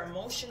stuck in their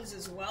emotions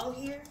as well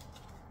here.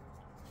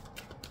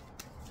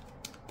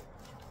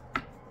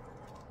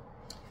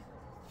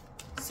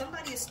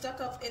 Somebody is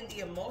stuck up in the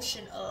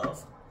emotion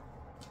of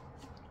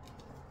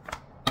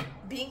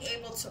being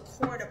able to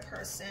court a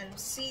person,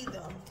 see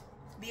them,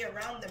 be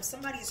around them.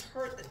 Somebody's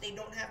hurt that they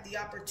don't have the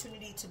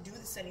opportunity to do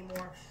this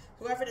anymore.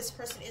 Whoever this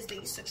person is, they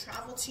used to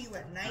travel to you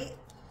at night.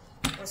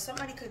 Or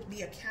somebody could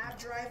be a cab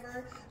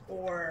driver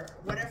or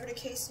whatever the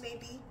case may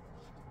be.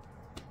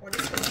 Or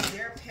this could be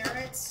their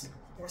parents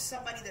or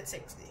somebody that's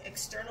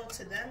external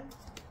to them.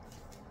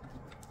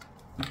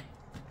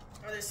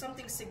 Or there's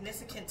something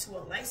significant to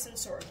a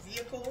license or a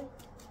vehicle.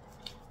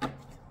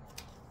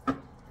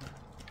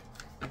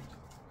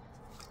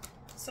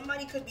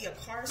 Somebody could be a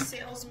car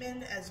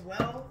salesman as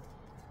well.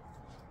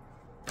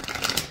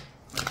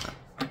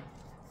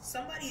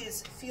 Somebody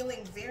is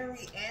feeling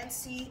very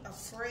antsy,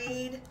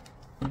 afraid,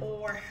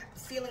 or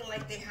feeling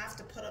like they have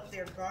to put up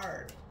their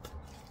guard.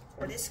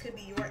 Or this could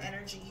be your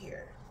energy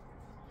here.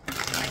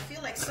 I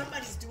feel like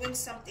somebody's doing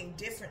something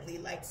differently.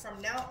 Like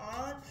from now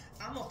on,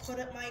 I'm going to put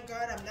up my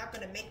guard. I'm not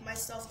going to make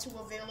myself too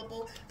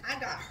available. I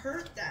got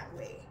hurt that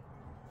way.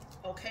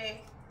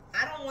 Okay?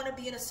 I don't want to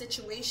be in a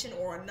situation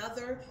or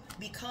another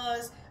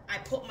because I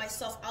put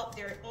myself out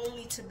there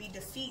only to be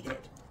defeated.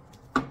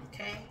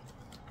 Okay?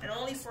 And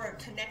only for a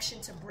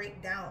connection to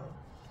break down.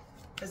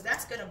 Because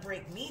that's going to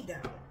break me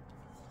down.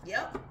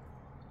 Yep.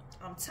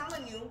 I'm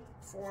telling you,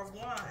 Four of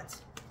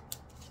Wands.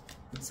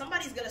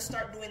 Somebody's going to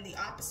start doing the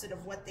opposite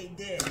of what they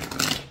did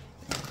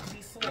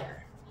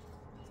before.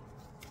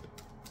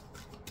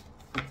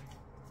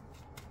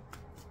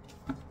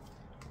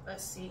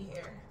 Let's see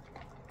here.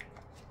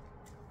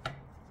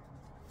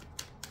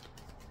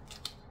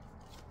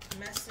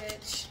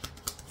 Message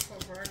for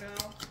Virgo.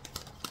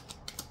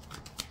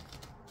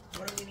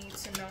 What do we need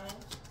to know?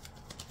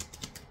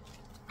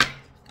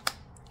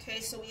 Okay,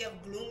 so we have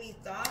gloomy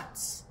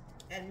thoughts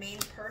and main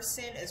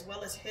person, as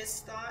well as his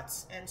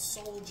thoughts and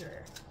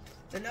soldier.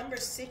 The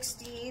numbers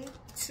 16,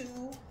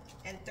 2,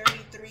 and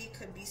 33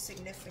 could be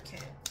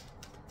significant.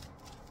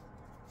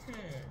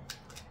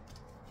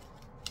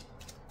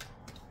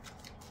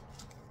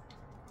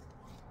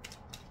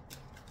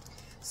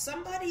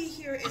 Somebody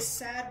here is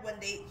sad when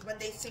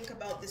they think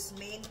about this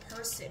main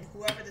person,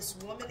 whoever this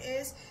woman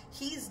is.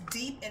 He's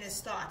deep in his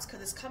thoughts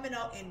because it's coming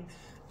out in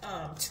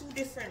 2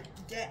 different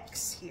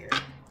decks here.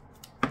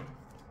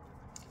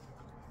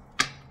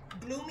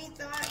 Gloomy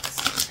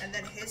thoughts and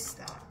then his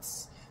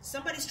thoughts.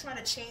 Somebody's trying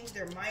to change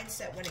their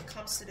mindset when it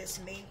comes to this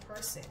main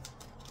person.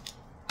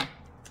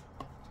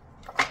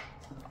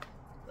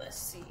 Let's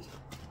see.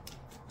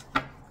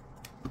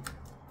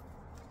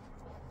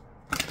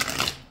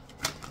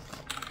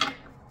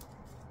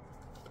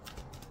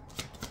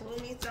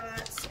 Gloomy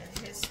thoughts and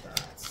his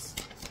thoughts.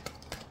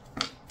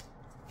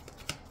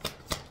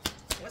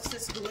 What's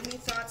this gloomy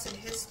thoughts and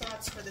his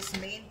thoughts for this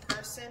main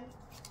person?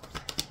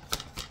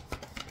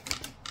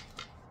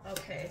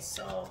 Okay,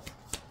 so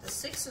the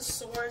Six of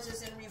Swords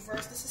is in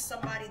reverse. This is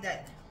somebody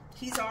that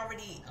he's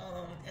already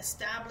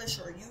established,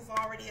 or you've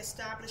already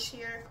established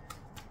here.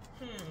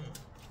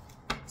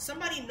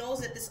 Somebody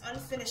knows that this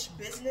unfinished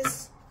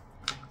business,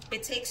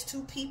 it takes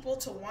 2 people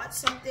to want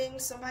something.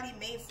 Somebody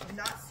may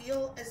not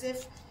feel as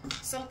if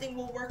something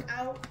will work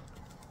out,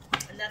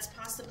 and that's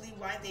possibly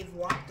why they've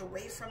walked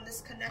away from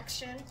this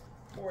connection,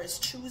 or is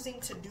choosing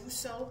to do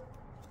so.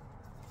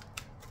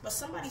 But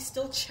somebody's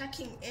still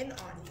checking in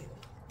on you.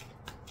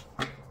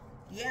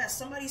 Yeah,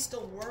 somebody's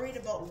still worried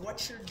about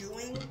what you're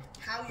doing,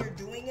 how you're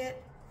doing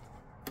it,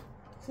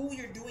 who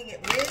you're doing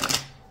it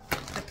with,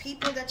 the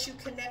people that you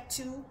connect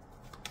to,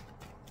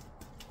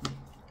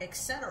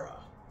 etc.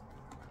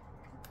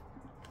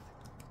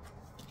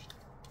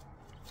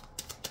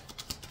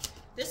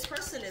 This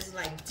person is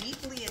like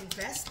deeply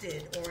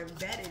invested or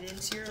embedded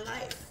into your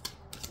life,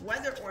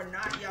 whether or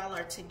not y'all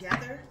are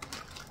together.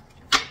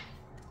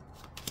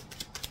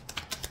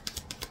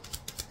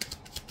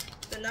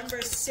 The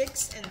numbers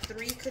 6 and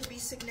 3 could be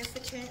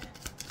significant.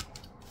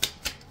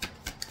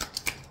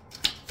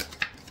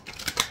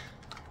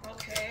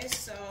 Okay,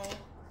 so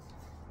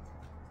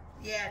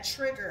yeah,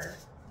 trigger.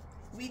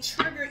 We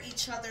trigger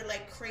each other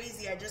like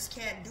crazy. I just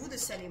can't do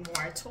this anymore.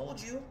 I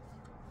told you.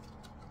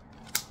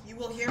 You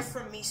will hear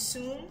from me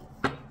soon.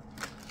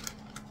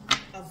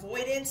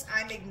 Avoidance.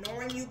 I'm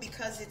ignoring you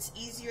because it's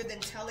easier than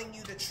telling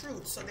you the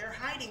truth. So they're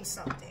hiding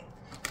something,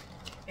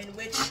 in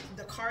which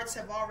the cards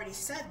have already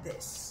said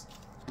this.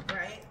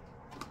 Right?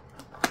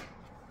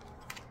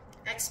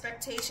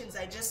 Expectations.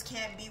 I just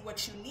can't be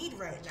what you need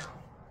right now.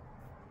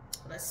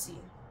 Let's see.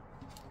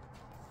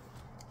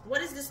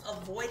 What is this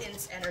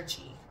avoidance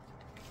energy?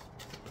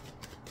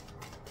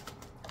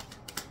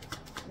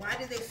 Why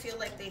do they feel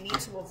like they need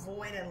to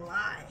avoid and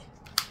lie?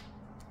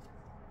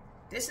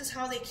 This is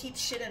how they keep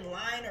shit in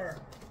line, or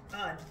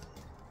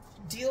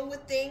deal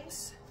with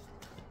things.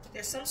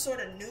 There's some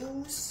sort of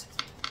news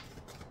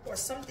or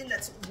something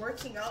that's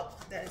working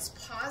out that is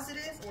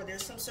positive, or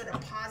there's some sort of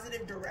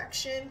positive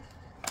direction.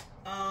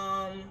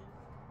 They're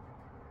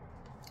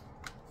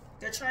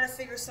trying to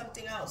figure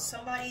something out.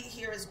 Somebody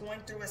here is going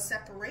through a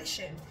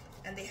separation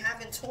and they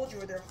haven't told you,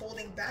 or they're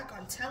holding back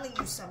on telling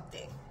you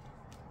something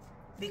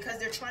because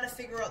they're trying to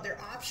figure out their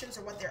options,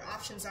 or what their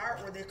options are,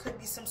 or there could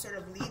be some sort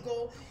of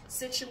legal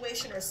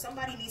situation, or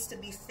somebody needs to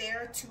be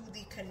fair to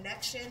the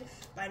connection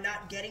by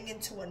not getting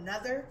into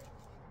another.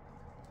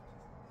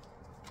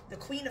 The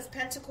Queen of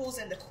Pentacles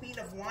and the Queen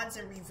of Wands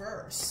in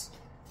reverse.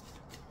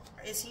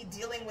 Is he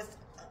dealing with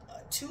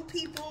 2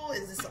 people?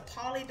 Is this a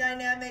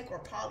polydynamic or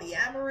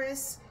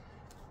polyamorous?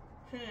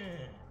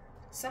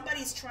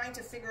 Somebody's trying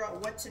to figure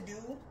out what to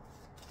do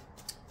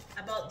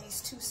about these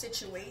 2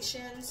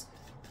 situations,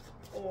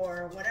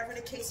 or whatever the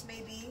case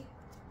may be.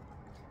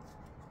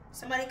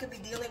 Somebody could be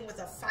dealing with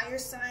a fire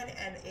sign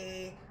and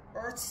a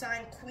earth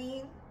sign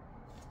queen.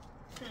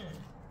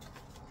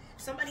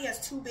 Somebody has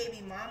 2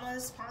 baby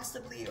mamas,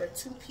 possibly, or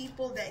 2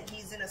 people that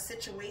he's in a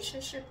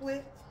situationship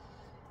with.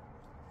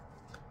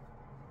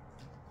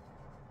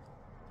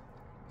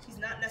 He's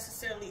not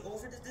necessarily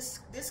over this.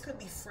 This could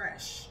be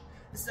fresh.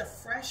 This is a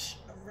fresh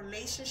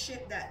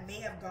relationship that may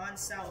have gone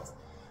south.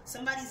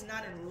 Somebody's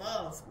not in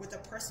love with a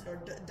person, or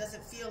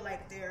doesn't feel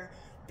like they're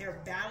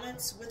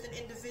balanced with an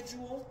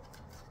individual,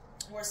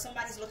 or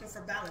somebody's looking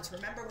for balance.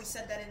 Remember, we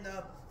said that in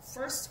the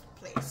first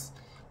place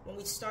when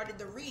we started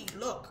the read.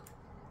 Look,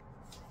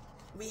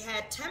 we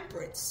had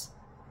temperance.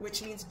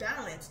 which means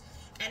balance.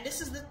 And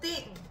this is the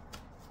thing.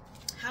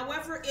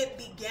 However it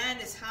began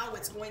is how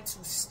it's going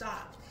to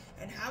stop.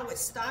 And how it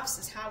stops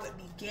is how it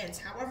begins.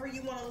 However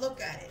you want to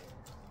look at it.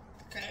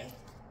 Okay?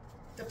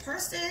 The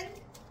person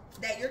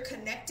that you're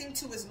connecting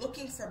to is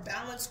looking for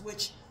balance,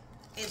 which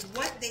is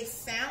what they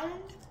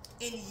found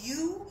in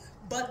you.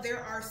 But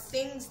there are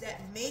things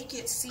that make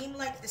it seem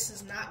like this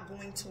is not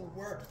going to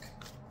work.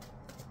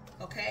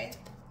 Okay?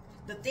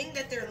 The thing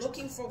that they're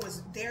looking for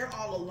was there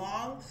all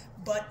along.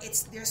 But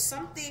there's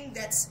something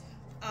that's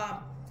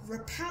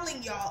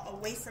repelling y'all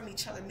away from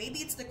each other. Maybe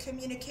it's the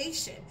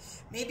communication.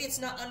 Maybe it's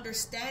not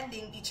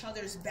understanding each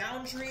other's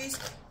boundaries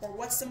or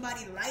what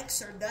somebody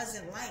likes or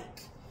doesn't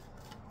like.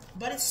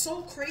 But it's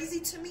so crazy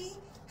to me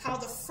how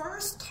the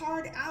first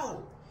card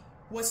out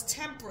was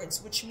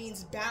Temperance, which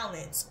means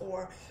balance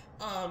or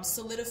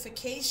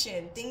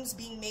solidification, things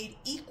being made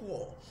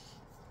equal.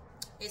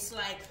 It's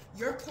like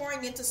you're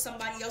pouring into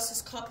somebody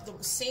else's cup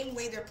the same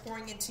way they're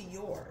pouring into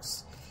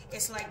yours.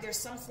 It's like there's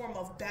some form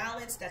of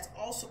balance that's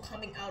also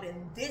coming out in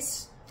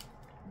this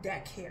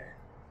deck here.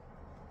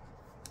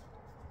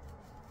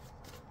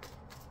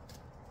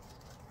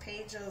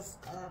 Page of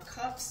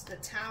Cups, the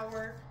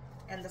Tower,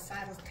 and the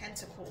Five of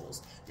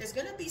Pentacles. There's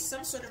going to be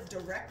some sort of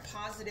direct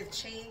positive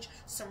change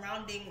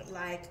surrounding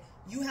like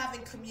you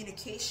having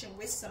communication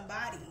with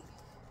somebody,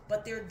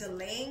 but they're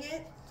delaying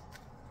it.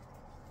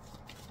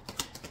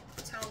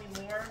 Tell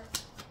me more.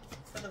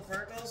 For the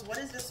Virgos, what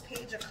is this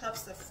Page of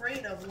Cups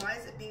afraid of? Why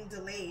is it being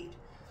delayed?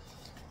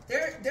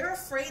 They're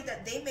afraid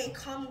that they may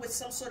come with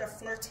some sort of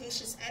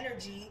flirtatious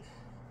energy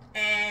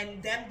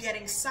and them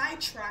getting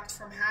sidetracked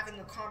from having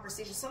a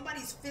conversation.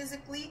 Somebody's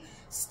physically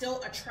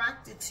still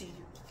attracted to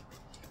you,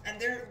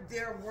 and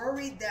they're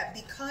worried that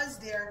because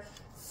they're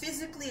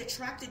physically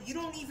attracted, you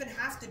don't even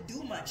have to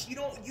do much. You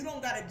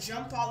don't gotta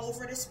jump all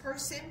over this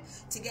person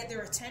to get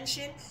their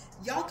attention.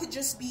 Y'all could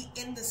just be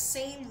in the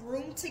same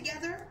room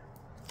together,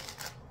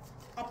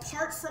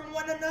 apart from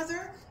one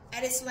another,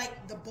 and it's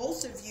like the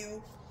both of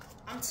you,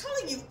 I'm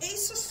telling you,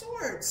 Ace of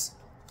Swords.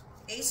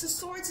 Ace of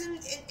Swords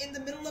in the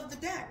middle of the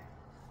deck.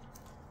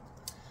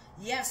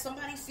 Yeah,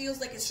 somebody feels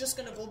like it's just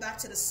gonna go back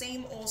to the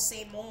same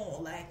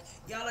old. Like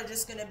y'all are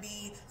just gonna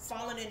be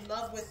falling in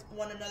love with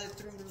one another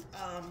through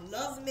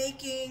love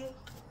making,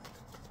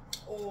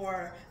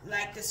 or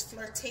like this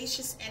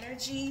flirtatious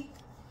energy.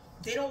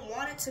 They don't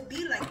want it to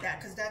be like that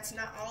because that's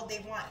not all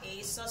they want.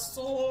 Ace of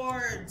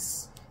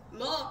Swords.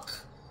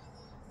 Look.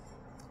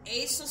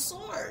 Ace of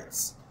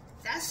Swords.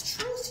 That's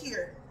truth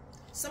here.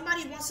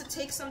 Somebody wants to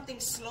take something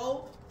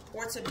slow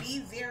or to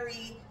be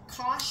very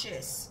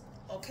cautious,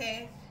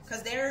 okay?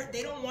 Because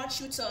they don't want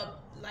you to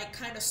like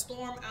kind of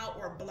storm out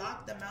or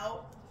block them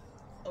out,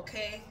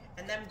 okay?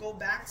 And then go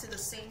back to the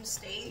same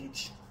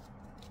stage.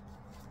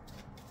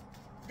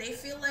 They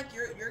feel like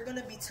you're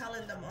gonna be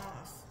telling them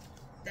off,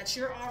 that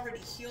you're already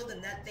healed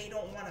and that they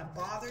don't want to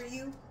bother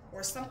you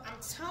or some. I'm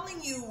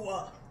telling you,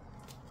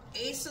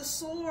 Ace of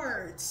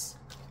Swords.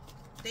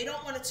 They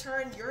don't want to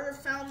turn your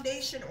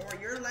foundation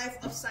or your life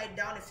upside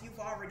down if you've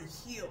already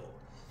healed,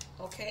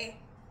 okay?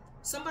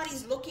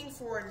 Somebody's looking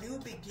for a new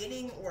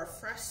beginning or a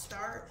fresh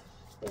start,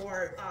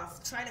 or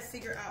trying to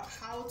figure out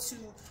how to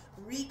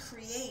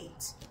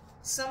recreate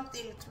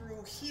something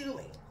through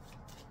healing.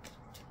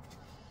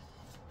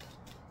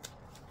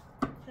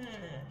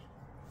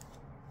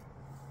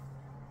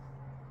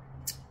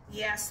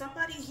 Yeah,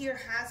 somebody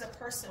here has a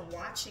person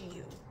watching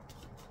you,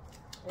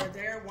 or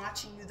they're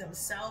watching you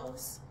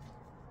themselves.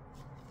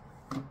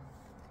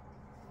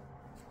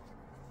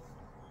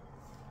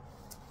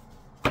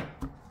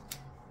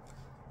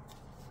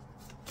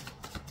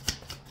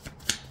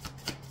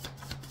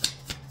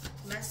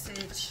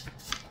 Message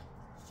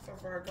for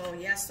Virgo.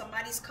 Yes,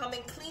 somebody's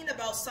coming clean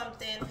about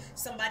something.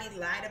 Somebody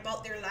lied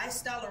about their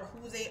lifestyle or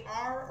who they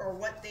are or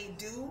what they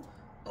do.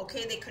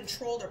 Okay, they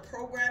controlled or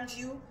programmed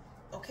you.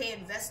 Okay,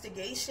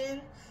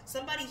 investigation.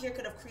 Somebody here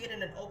could have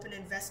created an open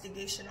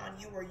investigation on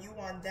you or you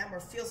on them, or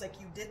feels like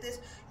you did this.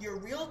 Your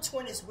real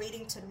twin is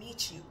waiting to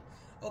meet you.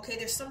 Okay,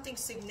 there's something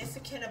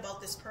significant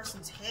about this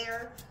person's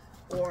hair,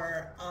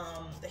 or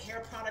the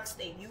hair products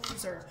they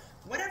use, or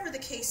whatever the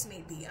case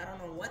may be. I don't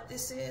know what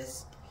this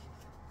is.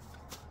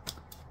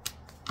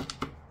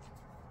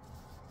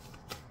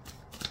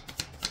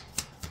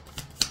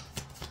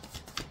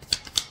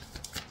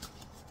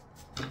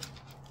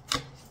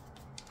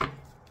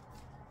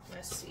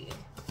 Let's see.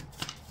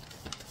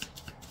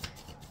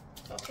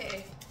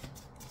 Okay,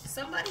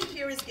 somebody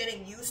here is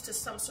getting used to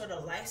some sort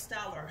of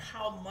lifestyle, or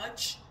how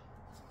much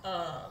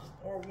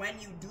or when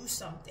you do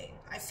something.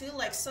 I feel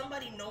like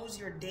somebody knows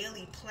your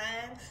daily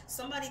plan.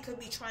 Somebody could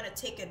be trying to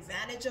take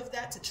advantage of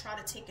that to try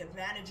to take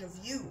advantage of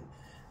you.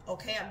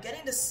 Okay, I'm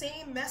getting the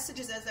same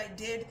messages as I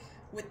did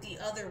with the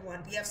other one.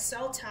 We have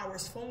cell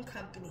towers, phone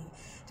company.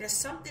 There's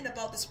something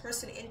about this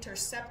person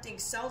intercepting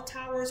cell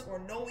towers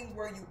or knowing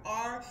where you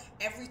are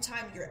every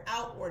time you're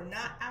out or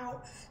not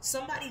out.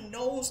 Somebody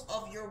knows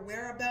of your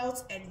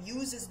whereabouts and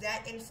uses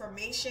that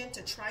information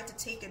to try to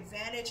take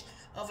advantage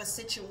of a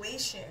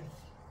situation.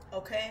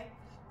 Okay,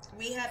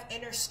 we have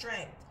inner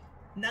strength.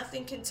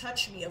 Nothing can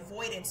touch me.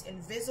 Avoidance,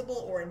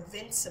 invisible or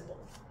invincible.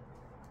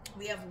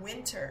 We have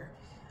winter.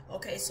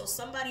 Okay, so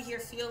somebody here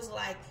feels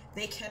like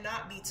they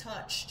cannot be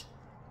touched.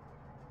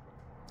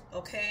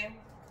 Okay.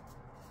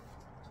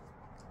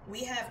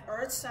 We have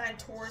earth sign,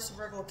 Taurus,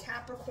 Virgo,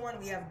 Capricorn.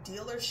 We have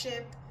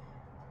dealership.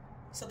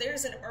 So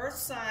there's an earth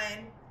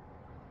sign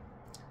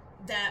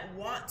that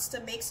wants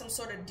to make some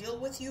sort of deal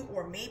with you,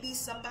 or maybe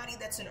somebody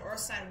that's an earth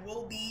sign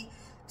will be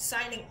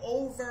signing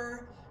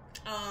over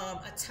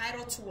a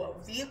title to a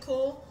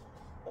vehicle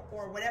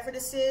or whatever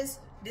this is.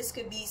 This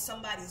could be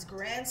somebody's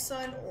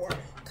grandson or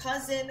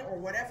cousin or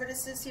whatever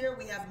this is here.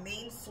 We have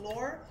main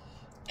floor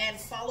and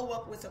follow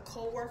up with a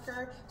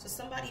coworker. So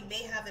somebody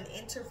may have an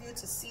interview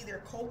to see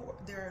their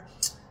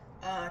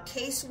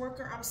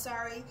caseworker. I'm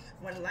sorry.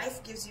 When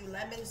life gives you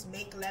lemons,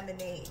 make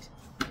lemonade.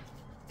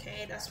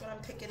 Okay, that's what I'm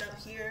picking up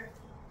here.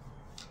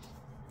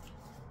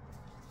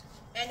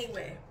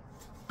 Anyway,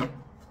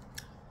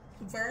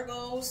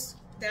 Virgos,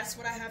 that's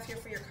what I have here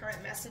for your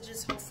current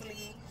messages.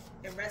 Hopefully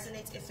it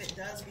resonates. If it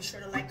does, be sure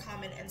to like,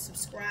 comment, and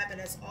subscribe. And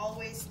as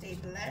always, stay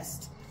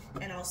blessed.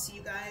 And I'll see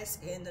you guys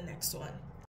in the next one.